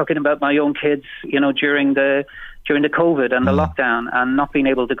 and I can talk about my own kids, during the COVID and the lockdown, and not being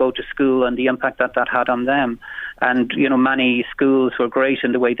able to go to school and the impact that had on them. And, many schools were great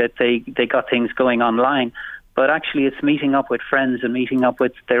in the way that they got things going online. But actually it's meeting up with friends and meeting up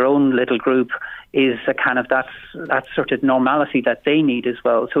with their own little group is a kind of that sort of normality that they need as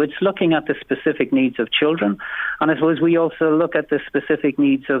well. So it's looking at the specific needs of children. And I suppose we also look at the specific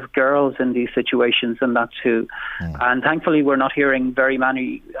needs of girls in these situations and that too. And thankfully we're not hearing very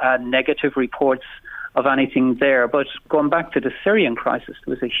many negative reports of anything there. But going back to the Syrian crisis,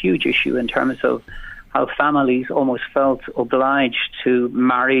 there was a huge issue in terms of how families almost felt obliged to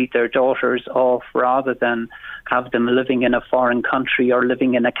marry their daughters off rather than have them living in a foreign country or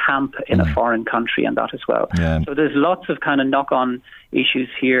living in a camp in a foreign country, and that as well. Yeah. So there's lots of kind of knock-on issues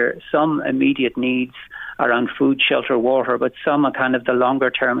here, some immediate needs around food, shelter, water, but some are kind of the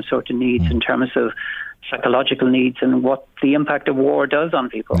longer-term sort of needs in terms of psychological needs and what the impact of war does on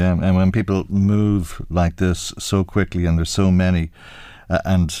people. Yeah, and when people move like this so quickly and there's so many,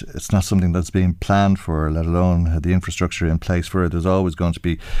 and it's not something that's being planned for, let alone the infrastructure in place for it, there's always going to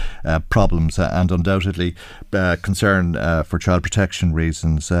be problems and undoubtedly concern for child protection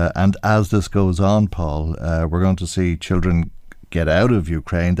reasons. And as this goes on, Paul, we're going to see children get out of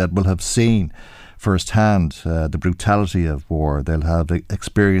Ukraine that will have seen firsthand the brutality of war. They'll have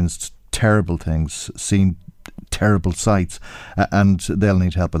experienced terrible things, seen terrible sights, and they'll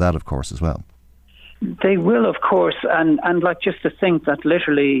need help with that, of course, as well. They will, of course, and like just to think that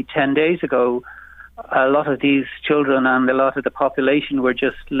literally 10 days ago, a lot of these children and a lot of the population were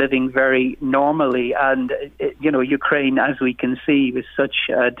just living very normally. And, Ukraine, as we can see, is such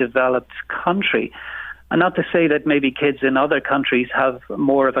a developed country. And not to say that maybe kids in other countries have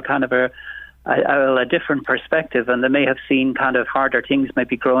more of a kind of a different perspective, and they may have seen kind of harder things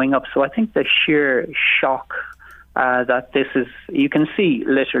maybe growing up. So I think the sheer shock that this is, you can see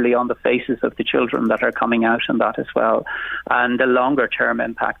literally on the faces of the children that are coming out and that as well, and the longer term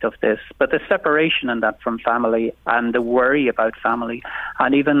impact of this, but the separation and that from family and the worry about family.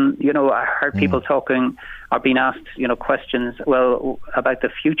 And even, I heard people talking or being asked, questions, well, about the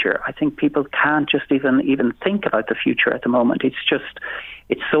future. I think people can't just even think about the future at the moment.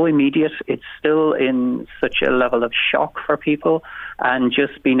 It's so immediate. It's still in such a level of shock for people, and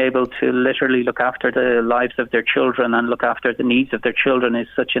just being able to literally look after the lives of their children and look after the needs of their children is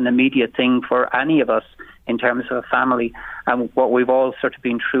such an immediate thing for any of us in terms of a family, and what we've all sort of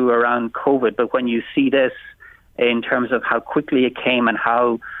been through around COVID. But when you see this in terms of how quickly it came and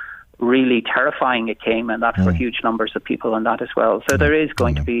how really terrifying it came, and that for huge numbers of people and that as well. So there is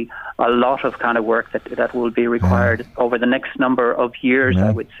going to be a lot of kind of work that will be required over the next number of years, I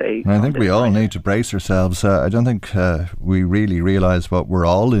would say. I think we all need to brace ourselves. I don't think we really realise what we're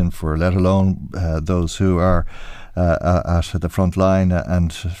all in for, let alone those who are at the front line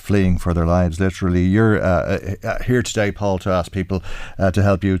and fleeing for their lives, literally. You're here today, Paul, to ask people to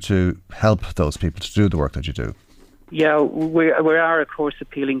help you to help those people to do the work that you do. Yeah, we are, of course,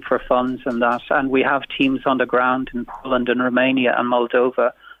 appealing for funds and that, and we have teams on the ground in Poland and Romania and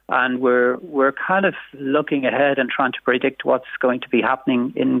Moldova, and we're kind of looking ahead and trying to predict what's going to be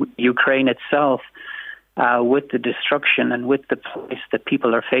happening in Ukraine itself with the destruction and with the place that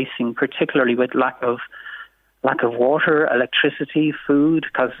people are facing, particularly with lack of water, electricity, food,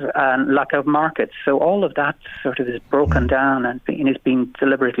 and lack of markets. So all of that sort of is broken down and is being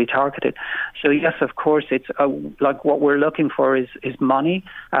deliberately targeted. So yes, of course, it's like what we're looking for is money.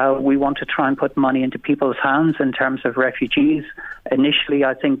 We want to try and put money into people's hands in terms of refugees. Initially,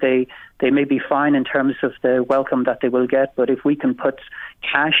 I think they may be fine in terms of the welcome that they will get, but if we can put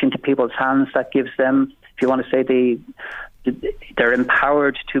cash into people's hands, that gives them, if you want to say, they're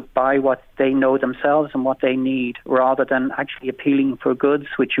empowered to buy what they know themselves and what they need, rather than actually appealing for goods,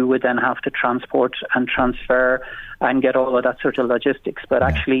 which you would then have to transport and transfer and get all of that sort of logistics. But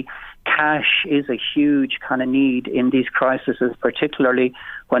actually, cash is a huge kind of need in these crises, particularly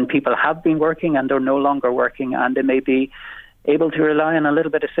when people have been working and they're no longer working, and they may be able to rely on a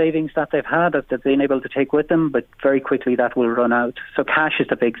little bit of savings that they've had, that they've been able to take with them, but very quickly that will run out. So cash is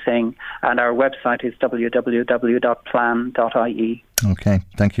the big thing, and our website is www.plan.ie. Okay,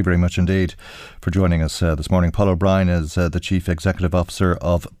 thank you very much indeed for joining us this morning. Paul O'Brien is the Chief Executive Officer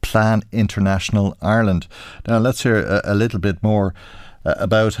of Plan International Ireland. Now let's hear a little bit more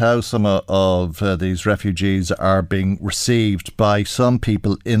about how some of these refugees are being received by some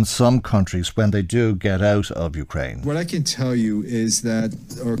people in some countries when they do get out of Ukraine. What I can tell you is that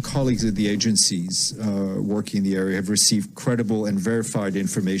our colleagues at the agencies working in the area have received credible and verified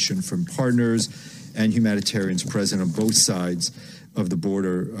information from partners and humanitarians present on both sides of the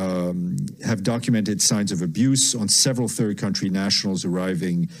border, have documented signs of abuse on several third country nationals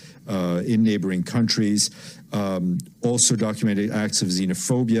arriving in neighboring countries, also documented acts of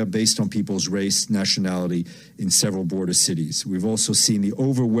xenophobia based on people's race, nationality in several border cities. We've also seen the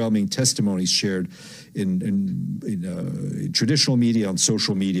overwhelming testimonies shared in traditional media, on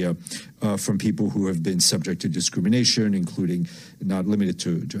social media, from people who have been subject to discrimination, including, not limited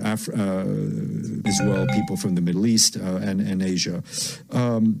to Africa, as well, people from the Middle East and Asia.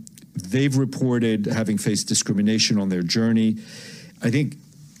 They've reported having faced discrimination on their journey. I think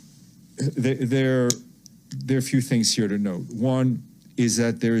there are a few things here to note. One is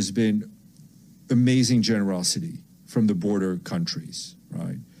that there has been amazing generosity from the border countries,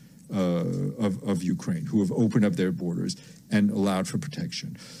 right, of Ukraine, who have opened up their borders and allowed for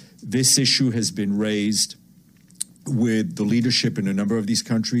protection. This issue has been raised with the leadership in a number of these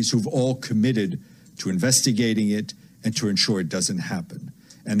countries, who've all committed to investigating it and to ensure it doesn't happen.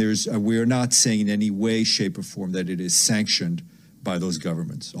 And we are not saying in any way, shape, or form that it is sanctioned by those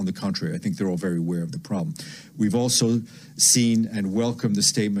governments. On the contrary, I think they're all very aware of the problem. We've also seen and welcomed the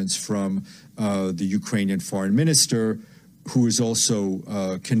statements from the Ukrainian foreign minister, who has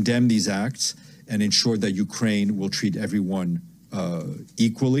also condemned these acts and ensured that Ukraine will treat everyone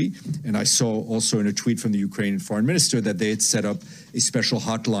equally. And I saw also in a tweet from the Ukrainian foreign minister that they had set up a special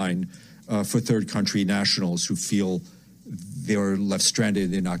hotline for third country nationals who feel they're left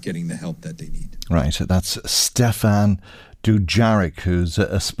stranded, they're not getting the help that they need. Right, that's Stefan Dujarric, who's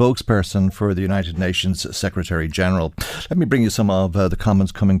a spokesperson for the United Nations Secretary General. Let me bring you some of the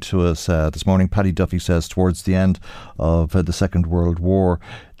comments coming to us this morning. Paddy Duffy says, towards the end of the Second World War,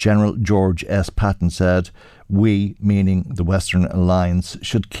 General George S. Patton said, "We, meaning the Western Alliance,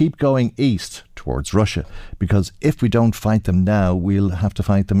 should keep going east towards Russia, because if we don't fight them now, we'll have to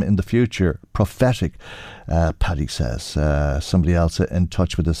fight them in the future." Prophetic, Paddy says. Somebody else in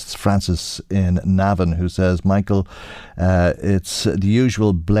touch with us, Francis in Navan, who says, "Michael, it's the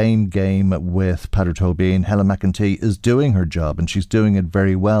usual blame game with Peadar Tóibín. Helen McEntee is doing her job and she's doing it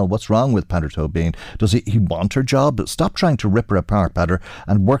very well. What's wrong with Peadar Tóibín? Does he want her job? Stop trying to rip her apart, Peadar,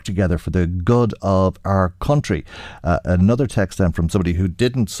 and work together for the good of our country." Another text then from somebody who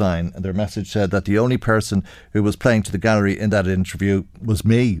didn't sign their message said that the only person who was playing to the gallery in that interview was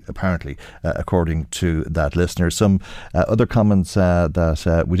me, apparently, according to that listener. Some other comments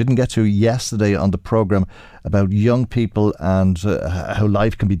that we didn't get to yesterday on the programme about young people and how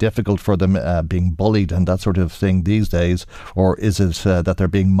life can be difficult for them, being bullied and that sort of thing these days. Or is it that they're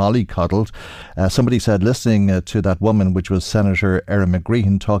being mollycoddled? Somebody said, listening to that woman, which was Senator Erin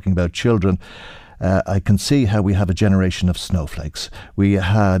McGreehan, talking about children, I can see how we have a generation of snowflakes. We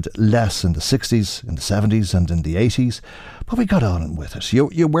had less in the 60s, in the 70s and in the 80s, but we got on with it.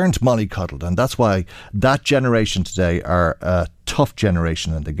 You weren't mollycoddled, and that's why that generation today are a tough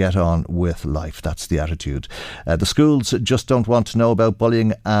generation and they get on with life. That's the attitude. The schools just don't want to know about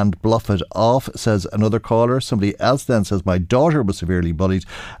bullying and bluff it off, says another caller. Somebody else then says, "My daughter was severely bullied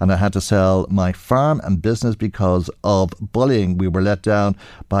and I had to sell my farm and business because of bullying. We were let down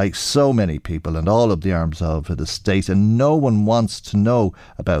by so many people and all of the arms of the state, and no one wants to know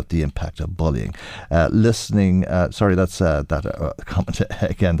about the impact of bullying." That's that comment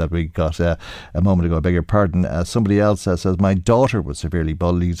again that we got a moment ago, I beg your pardon. Somebody else says, "My daughter was severely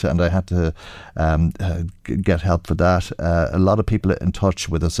bullied and I had to get help for that." A lot of people in touch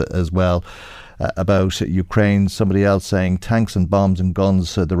with us as well about Ukraine. Somebody else saying, "Tanks and bombs and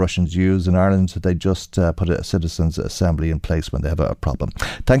guns the Russians use in Ireland, they just put a citizens' assembly in place when they have a problem."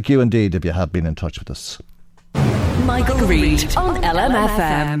 Thank you indeed if you have been in touch with us. Michael Reid on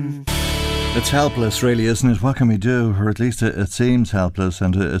LMFM. It's helpless, really, isn't it? What can we do? Or at least it seems helpless,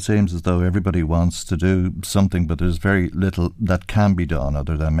 and it seems as though everybody wants to do something, but there's very little that can be done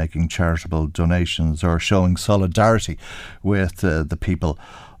other than making charitable donations or showing solidarity with the people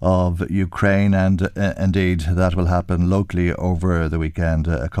of Ukraine. And indeed, that will happen locally over the weekend.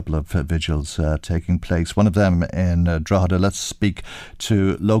 A couple of vigils taking place. One of them in Drogheda. Let's speak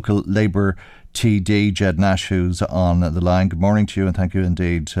to local Labour TD Ged Nash, who's on the line. Good morning to you, and thank you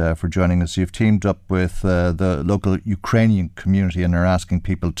indeed for joining us. You've teamed up with the local Ukrainian community and are asking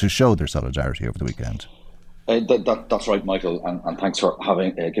people to show their solidarity over the weekend. That's right, Michael, and thanks for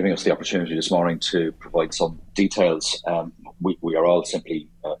giving us the opportunity this morning to provide some details. We are all simply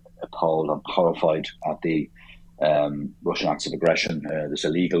appalled and horrified at the Russian acts of aggression, this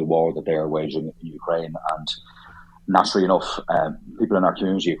illegal war that they are waging in Ukraine. And naturally enough, people in our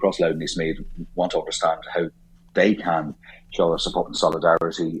community across Louth and Eastmeath want to understand how they can show their support and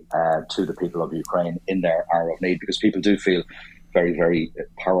solidarity to the people of Ukraine in their hour of need, because people do feel very, very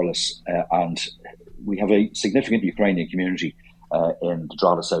powerless. And we have a significant Ukrainian community in the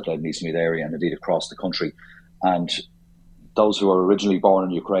Drogheda, South Louth and Eastmeath area, and indeed across the country. And those who are originally born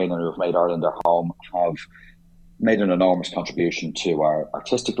in Ukraine and who have made Ireland their home have made an enormous contribution to our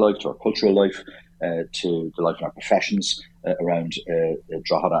artistic life, to our cultural life, to the life in our professions around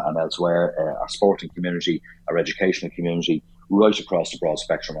Drogheda and elsewhere, our sporting community, our educational community, right across the broad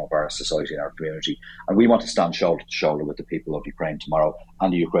spectrum of our society and our community. And we want to stand shoulder to shoulder with the people of Ukraine tomorrow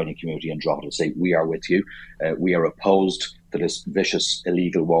and the Ukrainian community in Drogheda to say, we are with you. We are opposed to this vicious,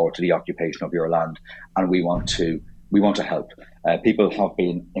 illegal war, to the occupation of your land, and we want to help. People have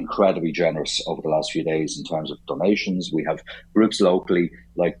been incredibly generous over the last few days in terms of donations. We have groups locally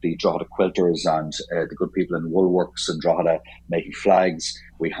like the Drogheda Quilters and the good people in Woolworks in Drogheda making flags.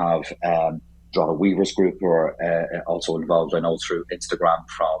 We have Drogheda Weavers Group who are also involved, I know, through Instagram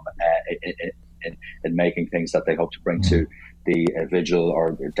from in making things that they hope to bring to the vigil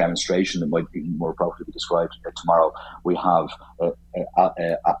or demonstration that might be more appropriately described tomorrow. We have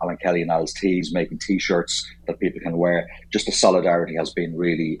Alan Kelly and Alice Tees making T-shirts that people can wear. Just the solidarity has been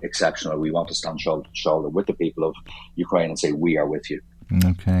really exceptional. We want to stand shoulder to shoulder with the people of Ukraine and say, we are with you.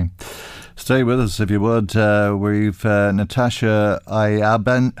 Okay. Stay with us if you would. We've Natasha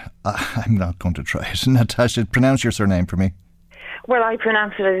Iaben. I'm not going to try it. Natasha, pronounce your surname for me. Well, I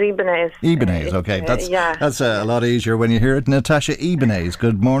pronounce it as Ibanez. Ibanez, okay. That's a lot easier when you hear it. Natasha Ibanez,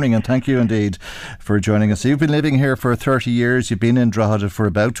 good morning and thank you indeed for joining us. You've been living here for 30 years. You've been in Drogheda for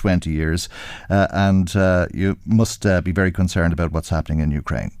about 20 years and you must be very concerned about what's happening in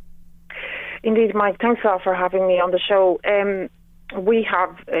Ukraine. Indeed, Mike. Thanks a lot for having me on the show. We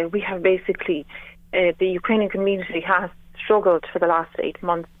have basically, the Ukrainian community has struggled for the last 8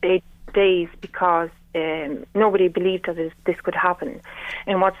 days because nobody believed that this could happen.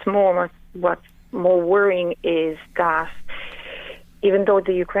 And what's more worrying is that even though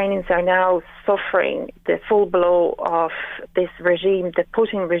the Ukrainians are now suffering the full blow of this regime, the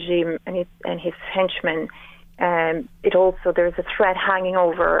Putin regime and his henchmen, there's a threat hanging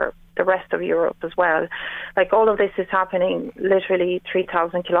over the rest of Europe as well. Like, all of this is happening literally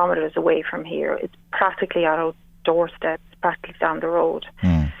 3,000 kilometres away from here. It's practically at our doorstep, practically down the road.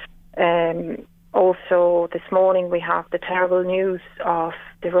 Also, this morning we have the terrible news of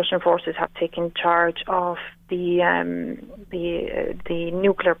the Russian forces have taken charge of the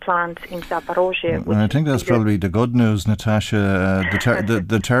nuclear plant in Zaporozhye. I think that's probably the good news, Natasha.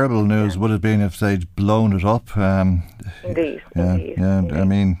 The terrible news would have been if they'd blown it up. Indeed. Indeed. I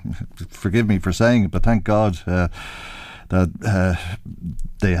mean, forgive me for saying it, but thank God that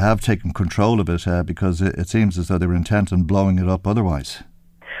they have taken control of it because it seems as though they were intent on blowing it up otherwise.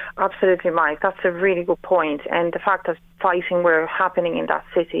 Absolutely, Mike. That's a really good point. And the fact that fighting were happening in that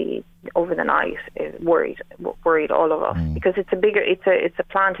city over the night worried all of us because it's a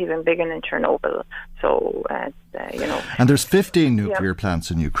plant even bigger than Chernobyl. So And there's 15 nuclear plants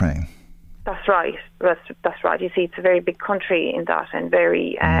in Ukraine. That's right. That's right. You see, it's a very big country in that, and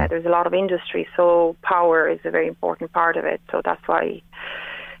very there's a lot of industry. So power is a very important part of it. So that's why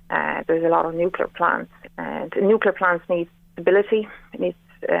there's a lot of nuclear plants. And nuclear plants need stability.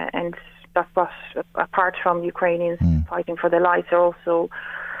 And that's what, apart from Ukrainians fighting for their lives, they're also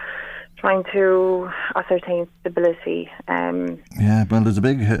trying to ascertain stability. Well, there's a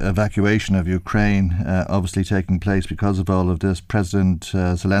big evacuation of Ukraine obviously taking place because of all of this. President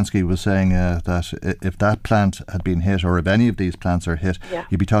Zelensky was saying that if that plant had been hit, or if any of these plants are hit,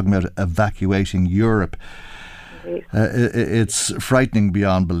 you'd be talking about evacuating Europe. It's frightening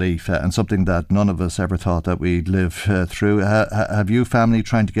beyond belief and something that none of us ever thought that we'd live through. Have you family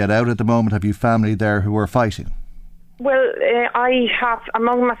trying to get out at the moment? Have you family there who are fighting? Well, I have,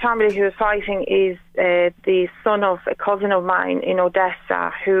 among my family who is fighting is the son of a cousin of mine in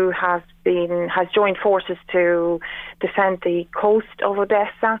Odessa who has joined forces to defend the coast of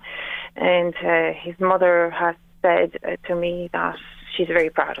Odessa, and his mother has said to me that she's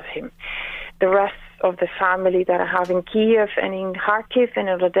very proud of him. The rest of the family that I have in Kiev and in Kharkiv and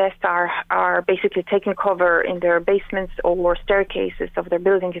in Odessa are basically taking cover in their basements or staircases of their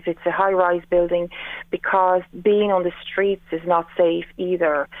building if it's a high-rise building, because being on the streets is not safe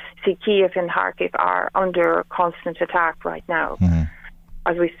either. See, Kiev and Kharkiv are under constant attack right now. Mm-hmm.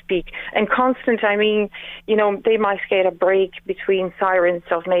 As we speak. And constant, I mean, you know, they might get a break between sirens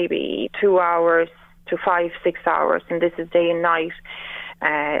of maybe 2 hours to 5-6 hours, and this is day and night.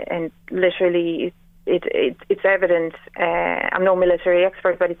 And literally, it's evident. I'm no military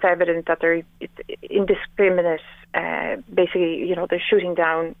expert, but it's evident that it's indiscriminate. Basically, you know, they're shooting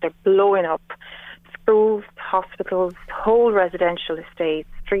down, they're blowing up schools, hospitals, whole residential estates,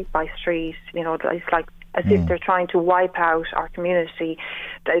 street by street. You know, it's like as if they're trying to wipe out our community.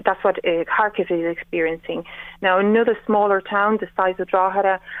 That's what Kharkiv is experiencing. Now, another smaller town, the size of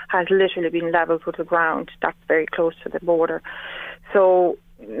Drogheda, has literally been levelled with the ground. That's very close to the border. So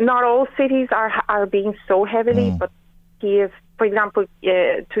not all cities are being so heavily, but Kiev, for example,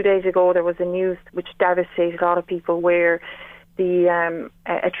 2 days ago there was a news which devastated a lot of people where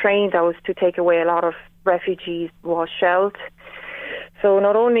a train that was to take away a lot of refugees was shelled. So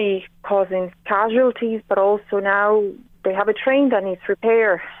not only causing casualties, but also now they have a train that needs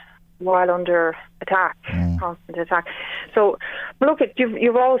repair while under attack, constant attack. So look,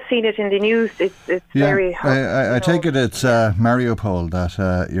 you've all seen it in the news. It's very hard. I take it it's Mariupol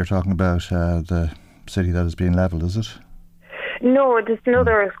that you're talking about, the city that is being levelled, is it? No, there's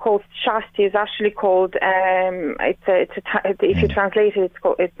another. It's called Shasti. It's actually called. If you translate it,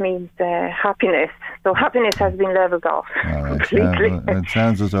 it means happiness. So happiness has been levelled off completely. It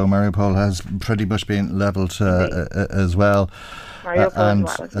sounds as though Mariupol has pretty much been levelled as well. And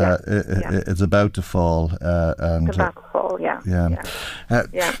it's about to fall. It's about to fall,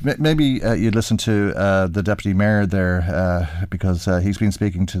 Maybe you listen to the Deputy Mayor there because he's been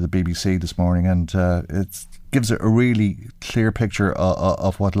speaking to the BBC this morning, and it gives a really clear picture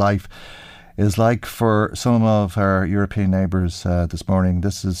of what life is like for some of our European neighbours this morning.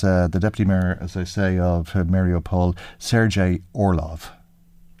 This is the Deputy Mayor, as I say, of Mariupol, Sergei Orlov.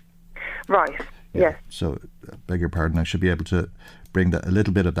 Right. Yes. So, beg your pardon, I should be able to bring a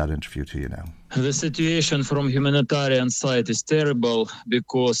little bit of that interview to you now. The situation from humanitarian side is terrible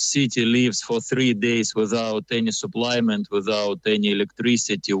because city lives for 3 days without any supplement, without any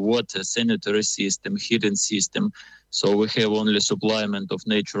electricity, water, sanitary system, heating system. So we have only supplement of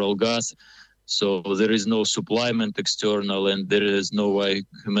natural gas. So there is no supplement external, and there is no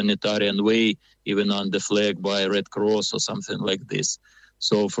humanitarian way, even under flag by Red Cross or something like this.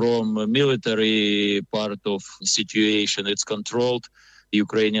 So from a military part of the situation, it's controlled. The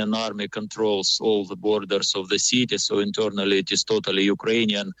Ukrainian army controls all the borders of the city, so internally it is totally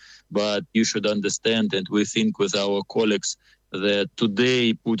Ukrainian. But you should understand, and we think with our colleagues, that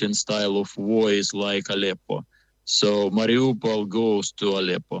today Putin's style of war is like Aleppo. So Mariupol goes to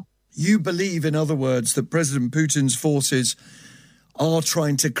Aleppo. You believe, in other words, that President Putin's forces are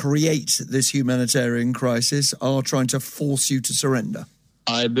trying to create this humanitarian crisis, are trying to force you to surrender?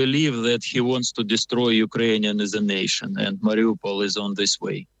 I believe that he wants to destroy Ukraine as a nation, and Mariupol is on this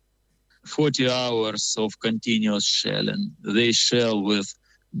way. 40 hours of continuous shelling. They shell with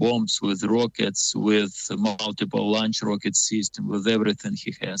bombs, with rockets, with multiple launch rocket system, with everything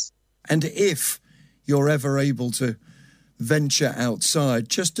he has. And if you're ever able to venture outside,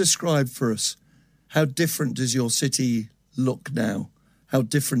 just describe for us, how different does your city look now? How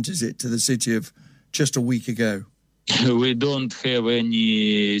different is it to the city of just a week ago? We don't have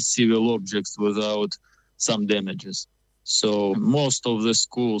any civil objects without some damages. So most of the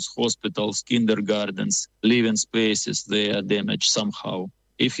schools, hospitals, kindergartens, living spaces, they are damaged somehow.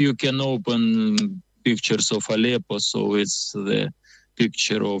 If you can open pictures of Aleppo, so it's the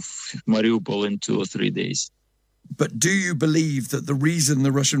picture of Mariupol in 2 or 3 days. But do you believe that the reason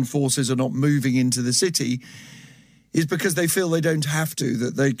the Russian forces are not moving into the city is because they feel they don't have to,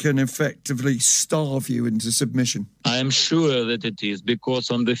 that they can effectively starve you into submission? I am sure that it is,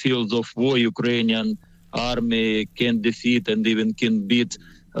 because on the fields of war, Ukrainian army can defeat and even can beat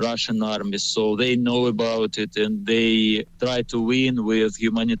Russian armies. So they know about it, and they try to win with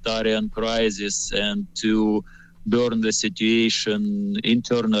humanitarian crisis and to burn the situation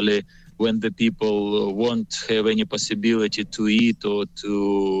internally when the people won't have any possibility to eat or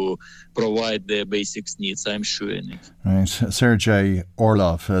to provide their basic needs. I'm sure in it. Right. Sergei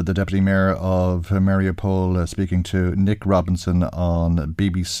Orlov, the Deputy Mayor of Mariupol, speaking to Nick Robinson on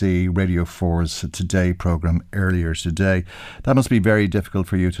BBC Radio 4's Today programme earlier today. That must be very difficult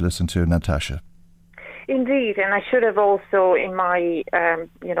for you to listen to, Natasha. Indeed, and I should have also, in my, a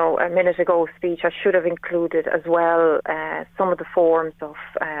minute ago speech, I should have included as well some of the forms of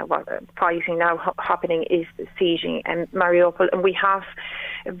fighting now happening is sieging and Mariupol, and we have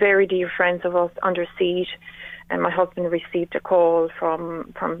very dear friends of us under siege. And my husband received a call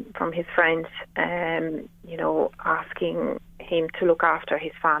from his friend, asking him to look after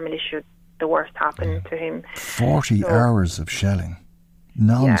his family should the worst happen to him. 40 hours of shelling.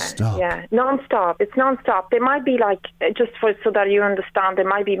 Non-stop. Yeah, non-stop. It's non-stop. There might be so that you understand,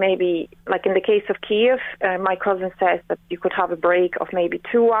 there might be maybe, like in the case of Kiev, my cousin says that you could have a break of maybe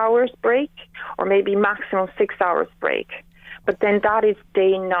 2 hours break or maybe maximum 6 hours break. But then that is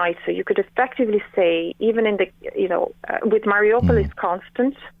day and night. So you could effectively say, even in the, with Mariupol it's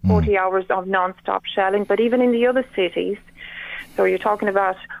constant, 40 hours of non-stop shelling. But even in the other cities, so you're talking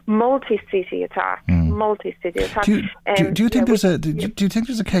about multi-city attack. Do you think there's a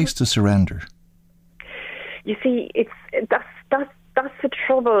case to surrender? You see, that's the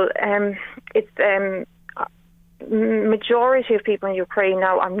trouble. Majority of people in Ukraine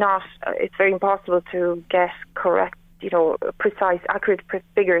now. It's very impossible to get correct, precise, accurate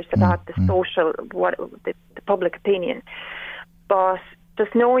figures about the public opinion. But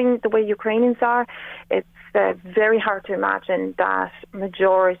just knowing the way Ukrainians are, it's very hard to imagine that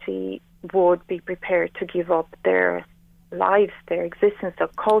majority would be prepared to give up their lives, their existence, their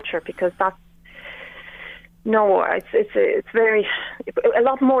culture, because it's very, a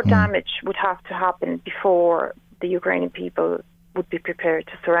lot more damage would have to happen before the Ukrainian people would be prepared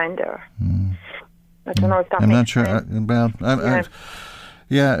to surrender. I don't know if that makes sense. I'm not sure.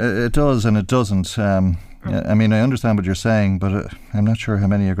 It does and it doesn't. I mean, I understand what you're saying, but I'm not sure how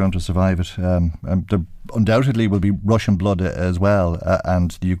many are going to survive it. There undoubtedly will be Russian blood as well, and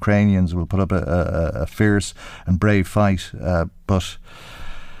the Ukrainians will put up a fierce and brave fight. But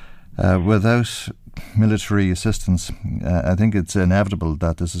without military assistance, I think it's inevitable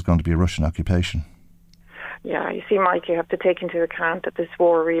that this is going to be a Russian occupation. Yeah, you see, Mike, you have to take into account that this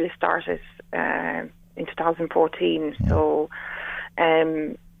war really started in 2014. Yeah. So,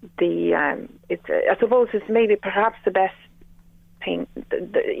 I suppose it's maybe perhaps the best thing,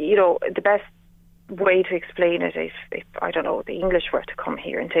 the best way to explain it if I don't know, the English were to come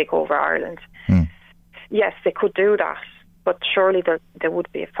here and take over Ireland. Yes, they could do that, but surely there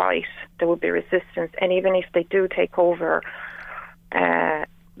would be a fight, there would be resistance, and even if they do take over,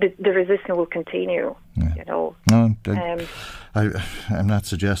 the resistance will continue. Yeah. No, I'm not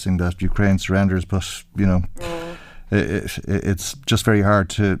suggesting that Ukraine surrenders, but it's just very hard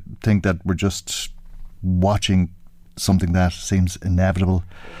to think that we're just watching something that seems inevitable.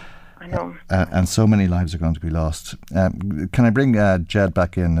 I know. And so many lives are going to be lost. Can I bring Jed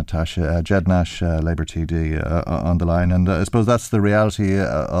back in, Natasha? Jed Nash, Labour TD, on the line. And I suppose that's the reality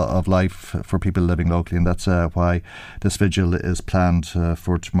of life for people living locally, and that's why this vigil is planned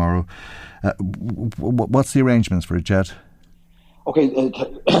for tomorrow. What's the arrangements for it, Jed? Okay,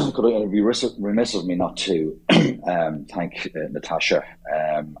 could I be remiss of me not to thank Natasha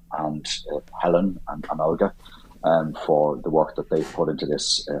and Helen and Olga for the work that they've put into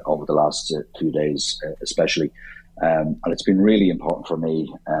this over the last few days, especially. And it's been really important for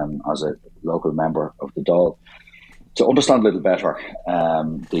me as a local member of the Dáil to understand a little better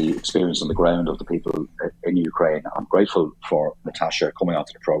the experience on the ground of the people in Ukraine. I'm grateful for Natasha coming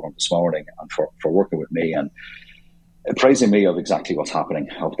onto the programme this morning and for working with me and appraising me of exactly what's happening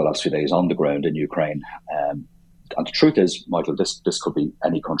over the last few days on the ground in Ukraine. And the truth is, Michael, this could be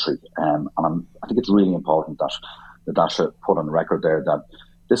any country. And I think it's really important that Natasha put on the record there that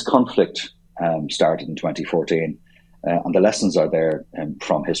this conflict started in 2014 and the lessons are there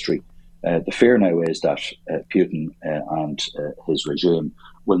from history. The fear now is that Putin and his regime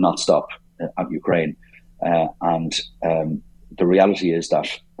will not stop at Ukraine. And the reality is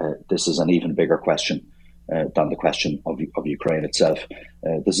that this is an even bigger question than the question of Ukraine itself.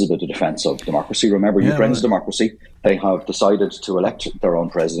 This is about the defence of democracy. Remember, Ukraine is a democracy. They have decided to elect their own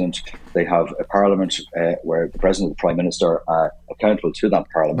president. They have a parliament where the president and the prime minister are accountable to that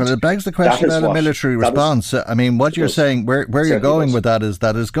parliament. Well, it begs the question about a military response. I mean, what you're saying, where you're going with that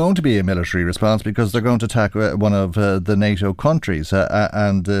is going to be a military response because they're going to attack one of the NATO countries.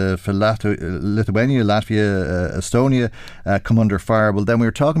 And for Lithuania, Latvia, Estonia come under fire, well, then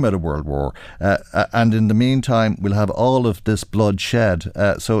we're talking about a world war. And in the meantime, we'll have all of this blood shed.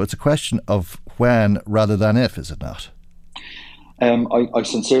 So it's a question of when rather than if, is it not? I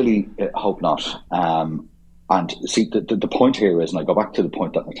sincerely hope not. And see, the point here is, and I go back to the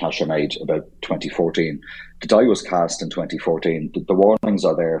point that Natasha made about 2014, the die was cast in 2014. The warnings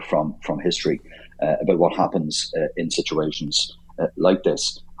are there from history about what happens in situations like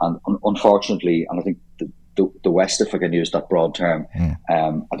this. And unfortunately, and I think the West, if I can use that broad term,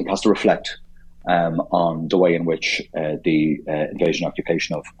 I think has to reflect on the way in which the invasion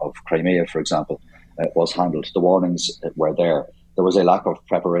occupation of Crimea, for example, was handled. The warnings were there. There was a lack of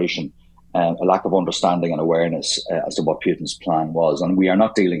preparation, a lack of understanding and awareness as to what Putin's plan was. And we are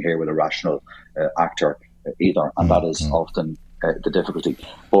not dealing here with a rational actor either, and that is often the difficulty.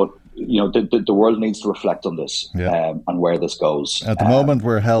 But the world needs to reflect on this and where this goes. At the moment,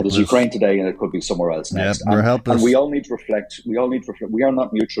 we're helpless. It is Ukraine today, and it could be somewhere else next. We're helpless. And we all need to reflect. We are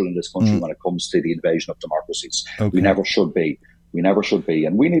not neutral in this country when it comes to the invasion of democracies. Okay. We never should be.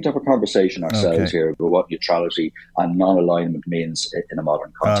 And we need to have a conversation ourselves here about what neutrality and non-alignment means in a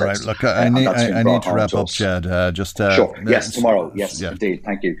modern context. All right, look, I need to wrap up, Jed. Sure. Yes, tomorrow. Yes, indeed.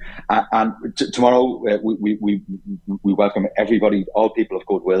 Thank you. And tomorrow, we welcome everybody, all people of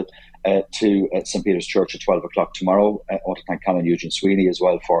goodwill, to St. Peter's Church at 12 o'clock tomorrow. I want to thank Canon Eugene Sweeney as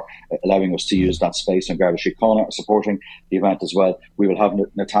well for allowing us to use that space, and Garda Síochána supporting the event as well. We will have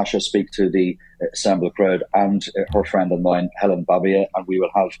Natasha speak to the assembled crowd and her friend and mine, Helen Babia, and we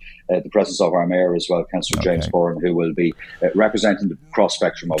will have the presence of our mayor as well, Councillor James Bourne, who will be representing the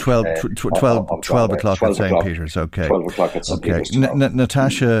cross-spectrum of 12 o'clock at St. Peter's. Okay. 12 o'clock at St. Peter's tomorrow.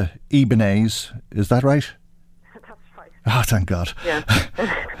 Natasha Ibanez, is that right? Oh, thank God. Yeah.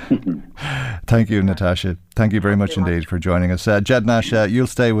 Thank you, Natasha. Thank you very much indeed for joining us. Jed Nash, you'll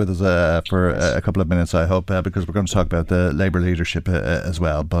stay with us for a couple of minutes, I hope, because we're going to talk about the Labour leadership as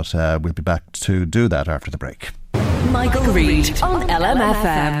well. But we'll be back to do that after the break. Michael Reid on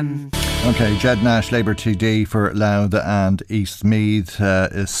LMFM. Okay, Jed Nash, Labour TD for Louth and Eastmeath,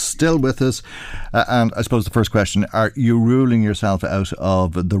 is still with us. And I suppose the first question, are you ruling yourself out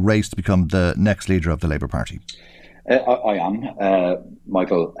of the race to become the next leader of the Labour Party? I am,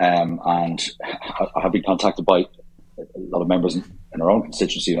 Michael, and I have been contacted by a lot of members in our own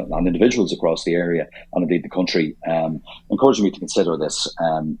constituency and individuals across the area and indeed the country, encouraging me to consider this.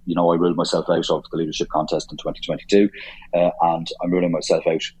 I ruled myself out of the leadership contest in 2022, and I'm ruling myself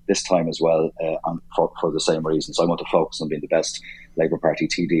out this time as well, and for the same reasons. I want to focus on being the best Labour Party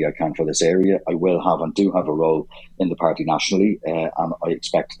TD I can for this area. I will have and do have a role in the party nationally, and I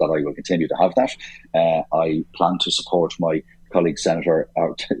expect that I will continue to have that. I plan to support my colleague Senator,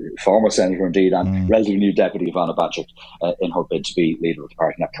 former Senator indeed, and relatively new Deputy Ivana Bacik in her bid to be leader of the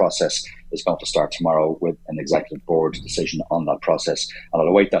party. And that process is going to start tomorrow with an executive board decision on that process. And I'll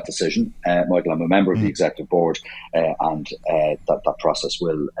await that decision. Michael, I'm a member of the executive board, and that process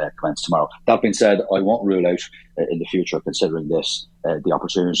will commence tomorrow. That being said, I won't rule out in the future, considering this, the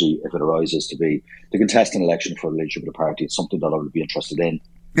opportunity, if it arises, to contest an election for the leadership of the party. It's something that I would be interested in.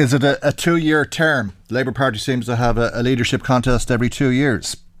 Is it a 2-year term? The Labour Party seems to have a leadership contest every 2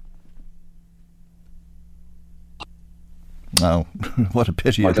 years. Oh, what a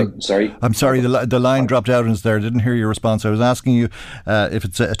pity. Sorry? I'm sorry, the line dropped out and there. I didn't hear your response. I was asking you if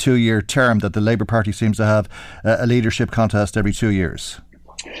it's a 2-year term that the Labour Party seems to have a leadership contest every 2 years.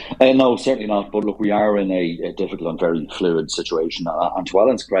 No, certainly not. But look, we are in a difficult and very fluid situation. And to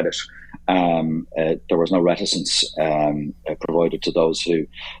Alan's credit, there was no reticence provided to those who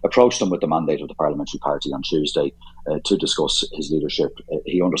approached him with the mandate of the parliamentary party on Tuesday to discuss his leadership.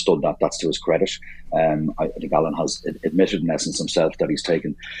 He understood that. That's to his credit. I think Alan has admitted in essence himself that he's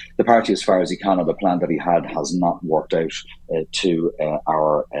taken the party as far as he can, and the plan that he had has not worked out to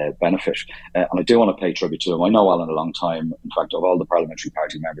our benefit. And I do want to pay tribute to him. I know Alan a long time. In fact, of all the parliamentary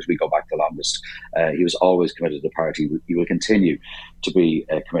party members, we go back the longest. He was always committed to the party. He will continue to be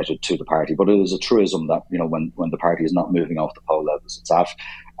committed to the party. But it is a truism that, when the party is not moving off the poll levels it's at,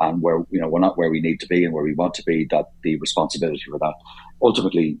 and where we're not where we need to be and where we want to be, that the responsibility for that,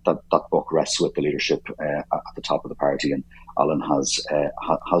 ultimately, that buck rests with the leadership at the top of the party. And Alan has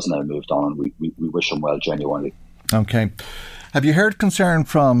now moved on, and we wish him well, genuinely. Okay. Have you heard concern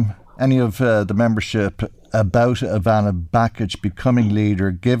from any of the membership about Ivana Bacik becoming leader,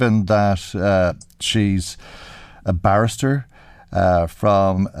 given that she's a barrister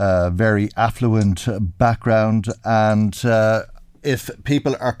from a very affluent background, and if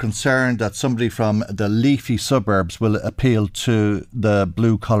people are concerned that somebody from the leafy suburbs will appeal to the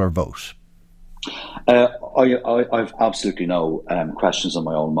blue-collar vote? I've absolutely no questions on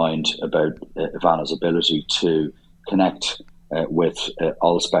my own mind about Ivana's ability to connect with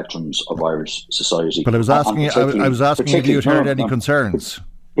all spectrums of Irish society. But I was asking you if you'd heard any concerns.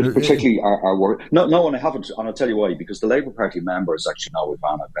 Particularly our work. No, and I haven't, and I'll tell you why. Because the Labour Party members actually know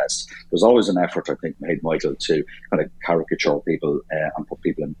Ivana best. There's always an effort, I think, made, Michael, to kind of caricature people and put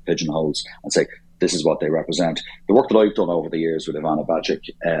people in pigeonholes and say this is what they represent. The work that I've done over the years with Ivana Bajik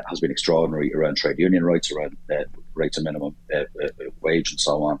has been extraordinary around trade union rights, around rates of minimum wage and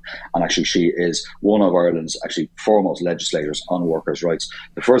so on. And actually she is one of Ireland's actually foremost legislators on workers' rights.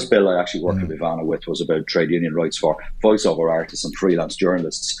 The first bill I actually worked with Ivana with was about trade union rights for voiceover artists and freelance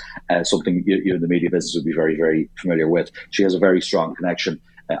journalists, something you in the media business would be very, very familiar with. She has a very strong connection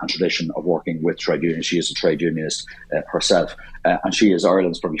and tradition of working with trade unions. She is a trade unionist herself, and she is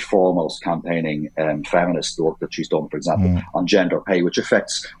Ireland's probably foremost campaigning feminist. The work that she's done, for example, on gender pay, which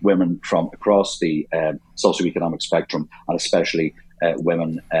affects women from across the socioeconomic spectrum, and especially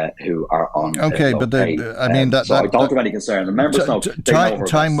women who are on low pay. I don't have any concern. The members know.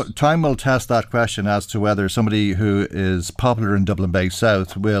 Time will test that question as to whether somebody who is popular in Dublin Bay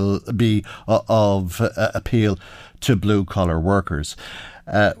South will be of appeal to blue-collar workers.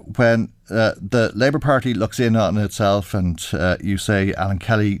 When the Labour Party looks in on itself, and you say Alan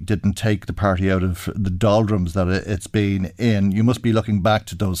Kelly didn't take the party out of the doldrums that it's been in, you must be looking back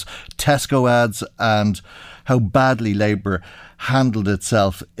to those Tesco ads and how badly Labour handled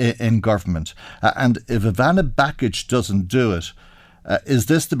itself in government. And if Ivana Bajik doesn't do it, is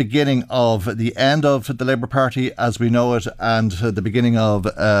this the beginning of the end of the Labour Party as we know it, and the beginning of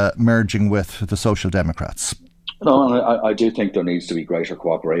merging with the Social Democrats? No, I do think there needs to be greater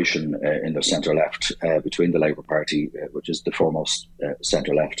cooperation in the centre-left between the Labour Party, which is the foremost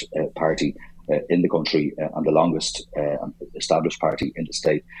centre-left party in the country and the longest established party in the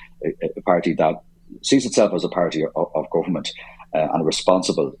state, a party that sees itself as a party of government and a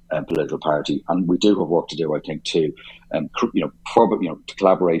responsible political party. And we do have work to do, I think, to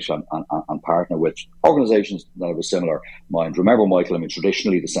collaborate and partner with organisations that have a similar mind. Remember, Michael,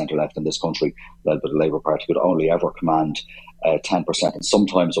 traditionally the centre-left in this country, led by the Labour Party, could only ever command 10% and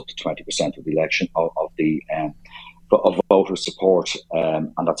sometimes up to 20% of the election of voter support,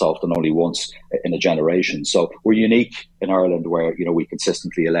 and that's often only once in a generation. So we're unique in Ireland, where we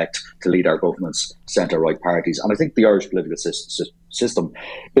consistently elect to lead our governments centre-right parties, and I think the Irish political system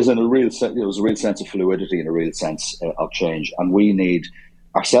is in a real sense of fluidity and a real sense of change, and we need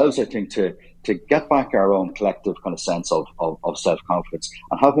ourselves, I think, to get back our own collective kind of sense of self-confidence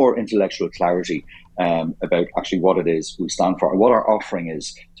and have more intellectual clarity about actually what it is we stand for and what our offering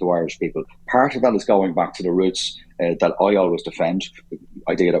is to Irish people. Part of that is going back to the roots that I always defend, the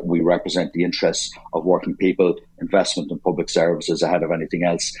idea that we represent the interests of working people, investment in public services ahead of anything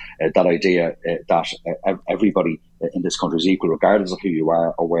else, that idea that everybody in this country is equal, regardless of who you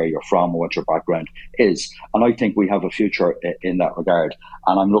are or where you're from or what your background is. And I think we have a future in that regard.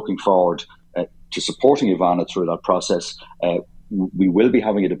 And I'm looking forward to supporting Ivana through that process. We will be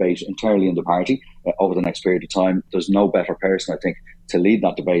having a debate internally in the party over the next period of time. There's no better person, I think, to lead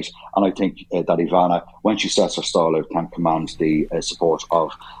that debate. And I think that Ivana, when she sets her stall out, can command the support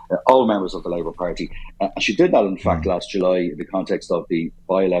of all members of the Labour Party. And she did that, in fact, last July in the context of the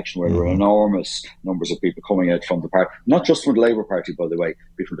by-election, where there were enormous numbers of people coming out from the party, not just from the Labour Party, by the way,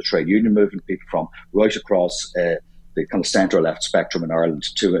 people from the trade union movement, people from right across the kind of centre-left spectrum in Ireland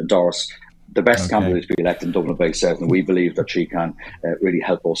to endorse the best candidate to be elected in Dublin Bay South, and we believe that she can really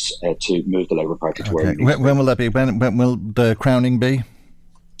help us to move the Labour Party to where we need to be. When will that be? When will the crowning be?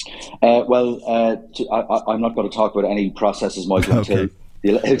 I'm not going to talk about any processes, Michael, until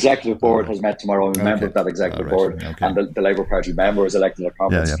the Executive Board has met tomorrow. I'm a member of that Executive Board, and the Labour Party member is elected at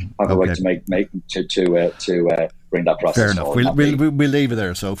conference have a right to bring that process. Fair enough. We'll leave it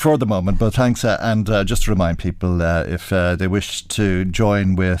there. So for the moment, but thanks. And just to remind people, if they wish to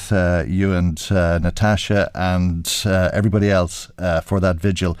join with you and Natasha and everybody else for that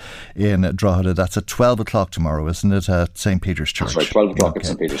vigil in Drogheda, that's at 12 o'clock tomorrow, isn't it? At St. Peter's Church. That's right, 12 o'clock at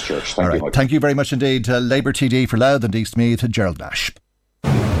St. Peter's Church. Thank you, Michael. Thank you very much indeed. Labour TD for Louth and Eastmeath, Gerald Nash.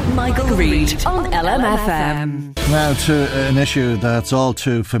 Michael Reid on LMFM. Now to an issue that's all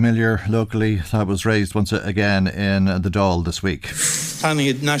too familiar locally that was raised once again in the Dáil this week. Planning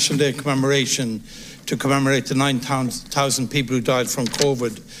a National Day commemoration to commemorate the 9,000 people who died from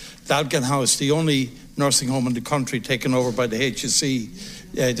COVID. Dalgan House, the only nursing home in the country taken over by the HSE,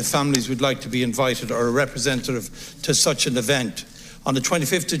 the families would like to be invited or a representative to such an event. On the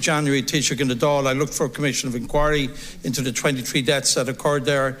 25th of January, Taoiseach in the Dáil, I looked for a commission of inquiry into the 23 deaths that occurred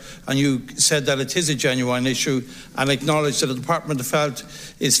there, and you said that it is a genuine issue and acknowledged that the Department of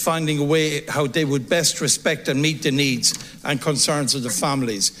Health is finding a way how they would best respect and meet the needs and concerns of the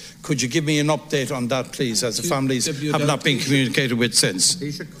families. Could you give me an update on that, please, as the families have not been communicated with since?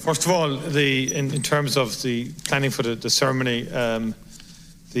 First of all, in terms of the planning for the ceremony,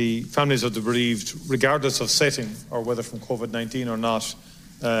 the families of the bereaved, regardless of setting or whether from COVID-19 or not,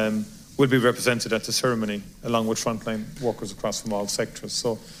 will be represented at the ceremony along with frontline workers across from all sectors.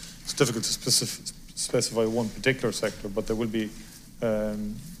 So it's difficult to specify one particular sector, but there will be a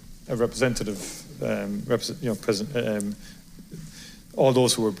representative, all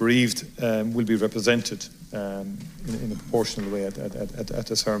those who are bereaved will be represented in a proportional way at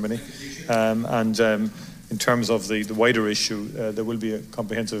the ceremony. In terms of the wider issue, there will be a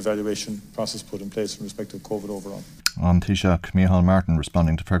comprehensive evaluation process put in place in respect of COVID overall. On Taoiseach Micheál Martin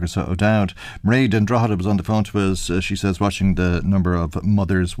responding to Fergus O'Dowd. Marie Drogheda was on the phone to us. She says watching the number of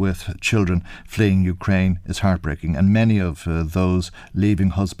mothers with children fleeing Ukraine is heartbreaking, and many of those leaving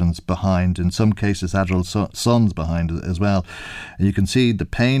husbands behind, in some cases adult sons behind as well. You can see the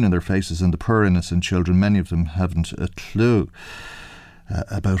pain in their faces, and the poor innocent children, many of them haven't a clue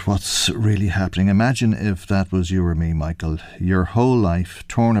about what's really happening. Imagine if that was you or me, Michael. Your whole life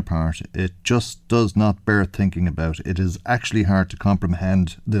torn apart. It just does not bear thinking about. It is actually hard to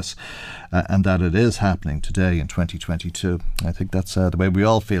comprehend this and that it is happening today in 2022. I think that's the way we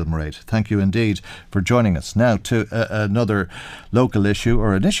all feel, Mairead. Thank you indeed for joining us. Now to another local issue,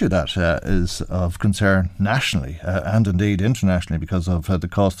 or an issue that is of concern nationally and indeed internationally because of the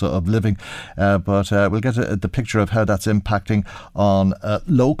cost of living. But we'll get the picture of how that's impacting on a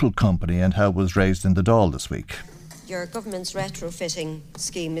local company and how it was raised in the Dáil this week. Your government's retrofitting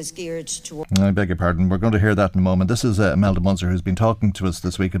scheme is geared towards... I beg your pardon. We're going to hear that in a moment. This is Imelda Munzer, who's been talking to us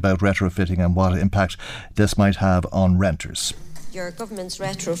this week about retrofitting and what impact this might have on renters. Your government's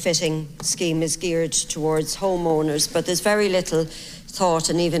retrofitting scheme is geared towards homeowners, but there's very little thought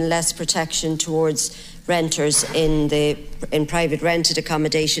and even less protection towards renters in private rented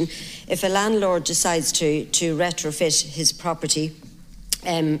accommodation. If a landlord decides to retrofit his property,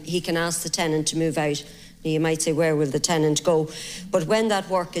 he can ask the tenant to move out. You might say, where will the tenant go? But when that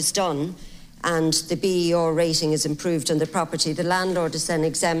work is done and the BER rating is improved on the property, the landlord is then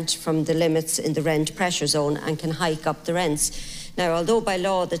exempt from the limits in the rent pressure zone and can hike up the rents. Now, although by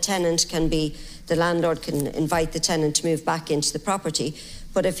law the landlord can invite the tenant to move back into the property,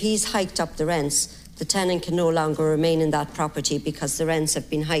 but if he's hiked up the rents, the tenant can no longer remain in that property because the rents have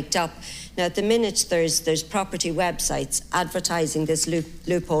been hiked up. Now, at the minute, there's property websites advertising this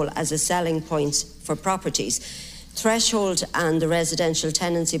loophole as a selling point for properties. Threshold and the Residential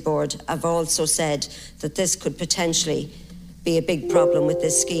Tenancy Board have also said that this could potentially be a big problem with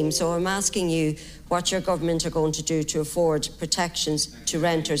this scheme. So I'm asking you what your government are going to do to afford protections to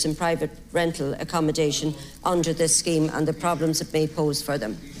renters in private rental accommodation under this scheme and the problems it may pose for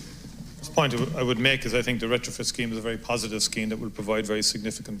them. The point I would make is I think the retrofit scheme is a very positive scheme that will provide very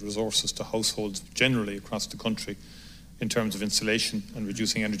significant resources to households generally across the country in terms of insulation and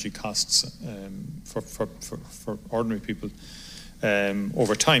reducing energy costs for ordinary people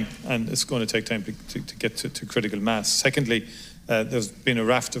over time, and it's going to take time to get to critical mass. Secondly, there's been a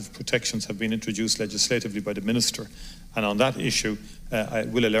raft of protections have been introduced legislatively by the Minister, and on that issue I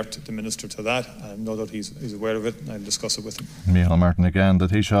will alert the Minister to that. I know that he's aware of it, and I'll discuss it with him. Micheál Martin again, the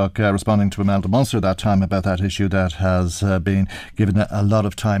Taoiseach responding to Imelda Munzer that time about that issue that has been given a lot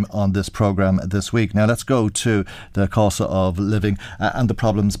of time on this programme this week. Now let's go to the cost of living and the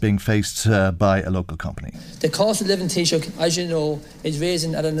problems being faced by a local company. The cost of living, Taoiseach, as you know, is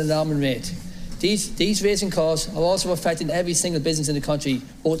rising at an alarming rate. These rising costs are also affecting every single business in the country,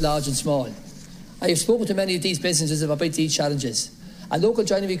 both large and small. I have spoken to many of these businesses about these challenges. A local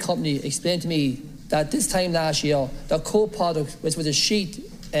joinery company explained to me that this time last year, their core product, which was a sheet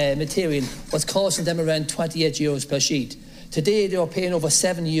material, was costing them around €28 per sheet. Today, they are paying over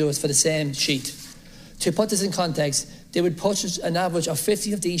 €7 for the same sheet. To put this in context, they would purchase an average of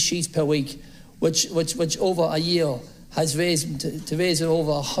 50 of these sheets per week, which over a year has raised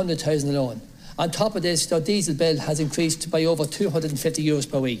over 100,000 alone. On top of this, their diesel bill has increased by over €250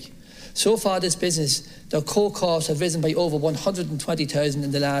 per week. So far, this business, their core costs have risen by over 120,000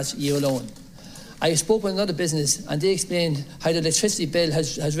 in the last year alone. I have spoken with another business, and they explained how the electricity bill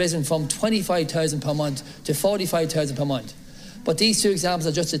has risen from 25,000 per month to 45,000 per month. But these two examples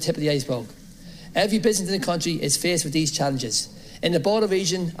are just the tip of the iceberg. Every business in the country is faced with these challenges. In the Border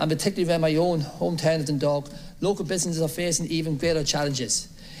region, and particularly in my own hometown of Dundalk, local businesses are facing even greater challenges.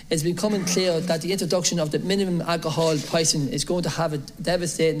 It's becoming clear that the introduction of the minimum alcohol pricing is going to have a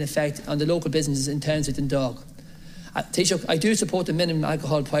devastating effect on the local businesses in towns like Dundalk. Taoiseach, I do support the minimum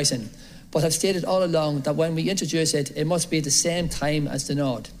alcohol pricing, but I've stated all along that when we introduce it, it must be at the same time as the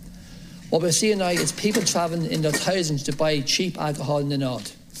North. What we're seeing now is people travelling in their thousands to buy cheap alcohol in the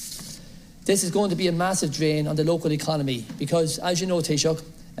North. This is going to be a massive drain on the local economy because, as you know, Taoiseach,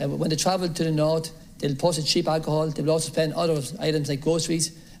 when they travel to the North, they'll purchase cheap alcohol, they will also spend other items like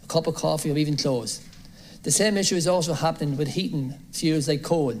groceries, a cup of coffee or even clothes. The same issue is also happening with heating fuels like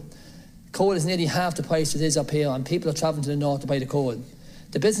coal. Coal is nearly half the price it is up here, and people are travelling to the North to buy the coal.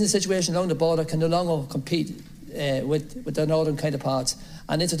 The business situation along the border can no longer compete with their northern counterparts,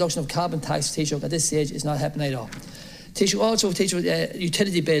 and the introduction of carbon tax, Taoiseach, at this stage is not happening either. Taoiseach, also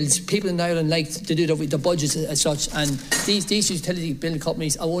utility bills. People in Ireland like to do their budgets as such, and these utility bill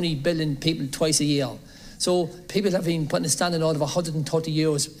companies are only billing people twice a year. So people have been putting a standing order of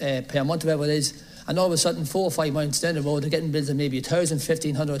 €130 per month, whatever it is, and all of a sudden 4 or 5 months down the road they're getting bills of maybe 1,000,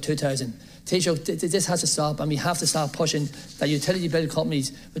 1,500 or 2,000. Taoiseach, this has to stop, and we have to start pushing that utility bill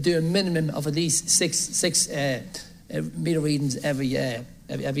companies would do a minimum of at least six meter readings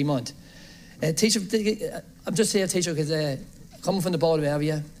every month. Taoiseach, I'm just saying, Taoiseach, is coming from the border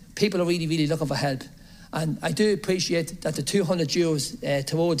area, people are really, really looking for help. And I do appreciate that the €200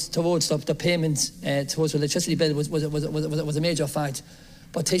 towards the payments towards the electricity bill was a major fact.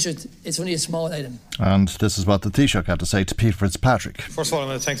 But Taoiseach, it's only a small item. And this is what the Taoiseach had to say to Pete Fitzpatrick. First of all, I'm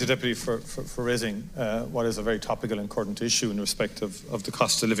going to thank the Deputy for raising what is a very topical and current issue in respect of the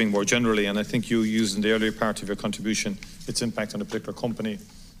cost of living more generally. And I think you used in the earlier part of your contribution its impact on a particular company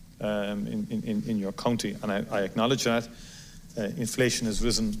in your county. And I acknowledge that. Inflation has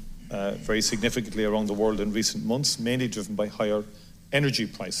risen very significantly around the world in recent months, mainly driven by higher energy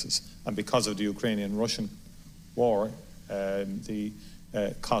prices. And because of the Ukrainian-Russian war, the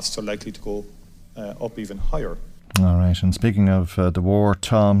costs are likely to go up even higher. All right, and speaking of the war,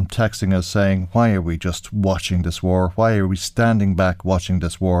 Tom texting us saying, why are we just watching this war? Why are we standing back watching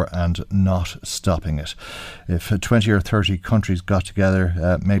this war and not stopping it? If 20 or 30 countries got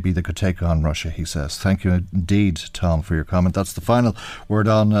together, maybe they could take on Russia, he says. Thank you indeed, Tom, for your comment. That's the final word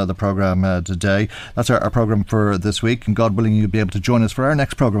on the programme today. That's our programme for this week, and God willing, you'll be able to join us for our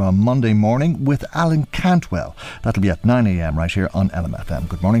next programme on Monday morning with Alan Cantwell. That'll be at 9 a.m. right here on LMFM.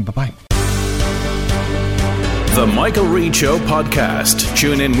 Good morning, bye-bye. The Michael Reid Show podcast.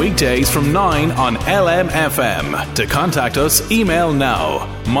 Tune in weekdays from 9 on LMFM. To contact us, email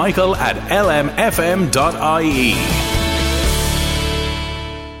now, michael@lmfm.ie.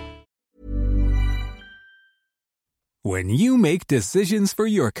 When you make decisions for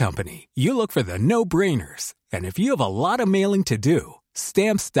your company, you look for the no-brainers. And if you have a lot of mailing to do,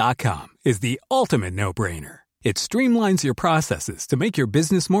 Stamps.com is the ultimate no-brainer. It streamlines your processes to make your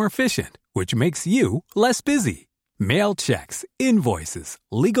business more efficient, which makes you less busy. Mail checks, invoices,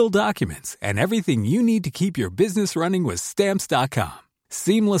 legal documents, and everything you need to keep your business running with Stamps.com.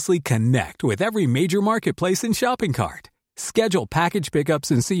 Seamlessly connect with every major marketplace and shopping cart. Schedule package pickups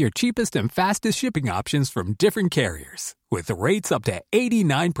and see your cheapest and fastest shipping options from different carriers, with rates up to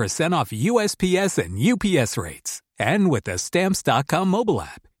 89% off USPS and UPS rates. And with the Stamps.com mobile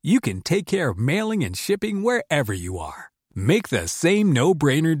app, you can take care of mailing and shipping wherever you are. Make the same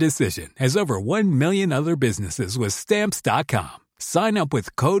no-brainer decision as over 1 million other businesses with Stamps.com. Sign up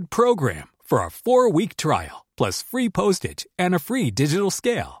with code PROGRAM for a 4-week trial, plus free postage and a free digital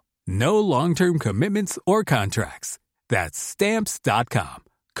scale. No long-term commitments or contracts. That's Stamps.com.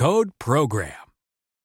 Code PROGRAM.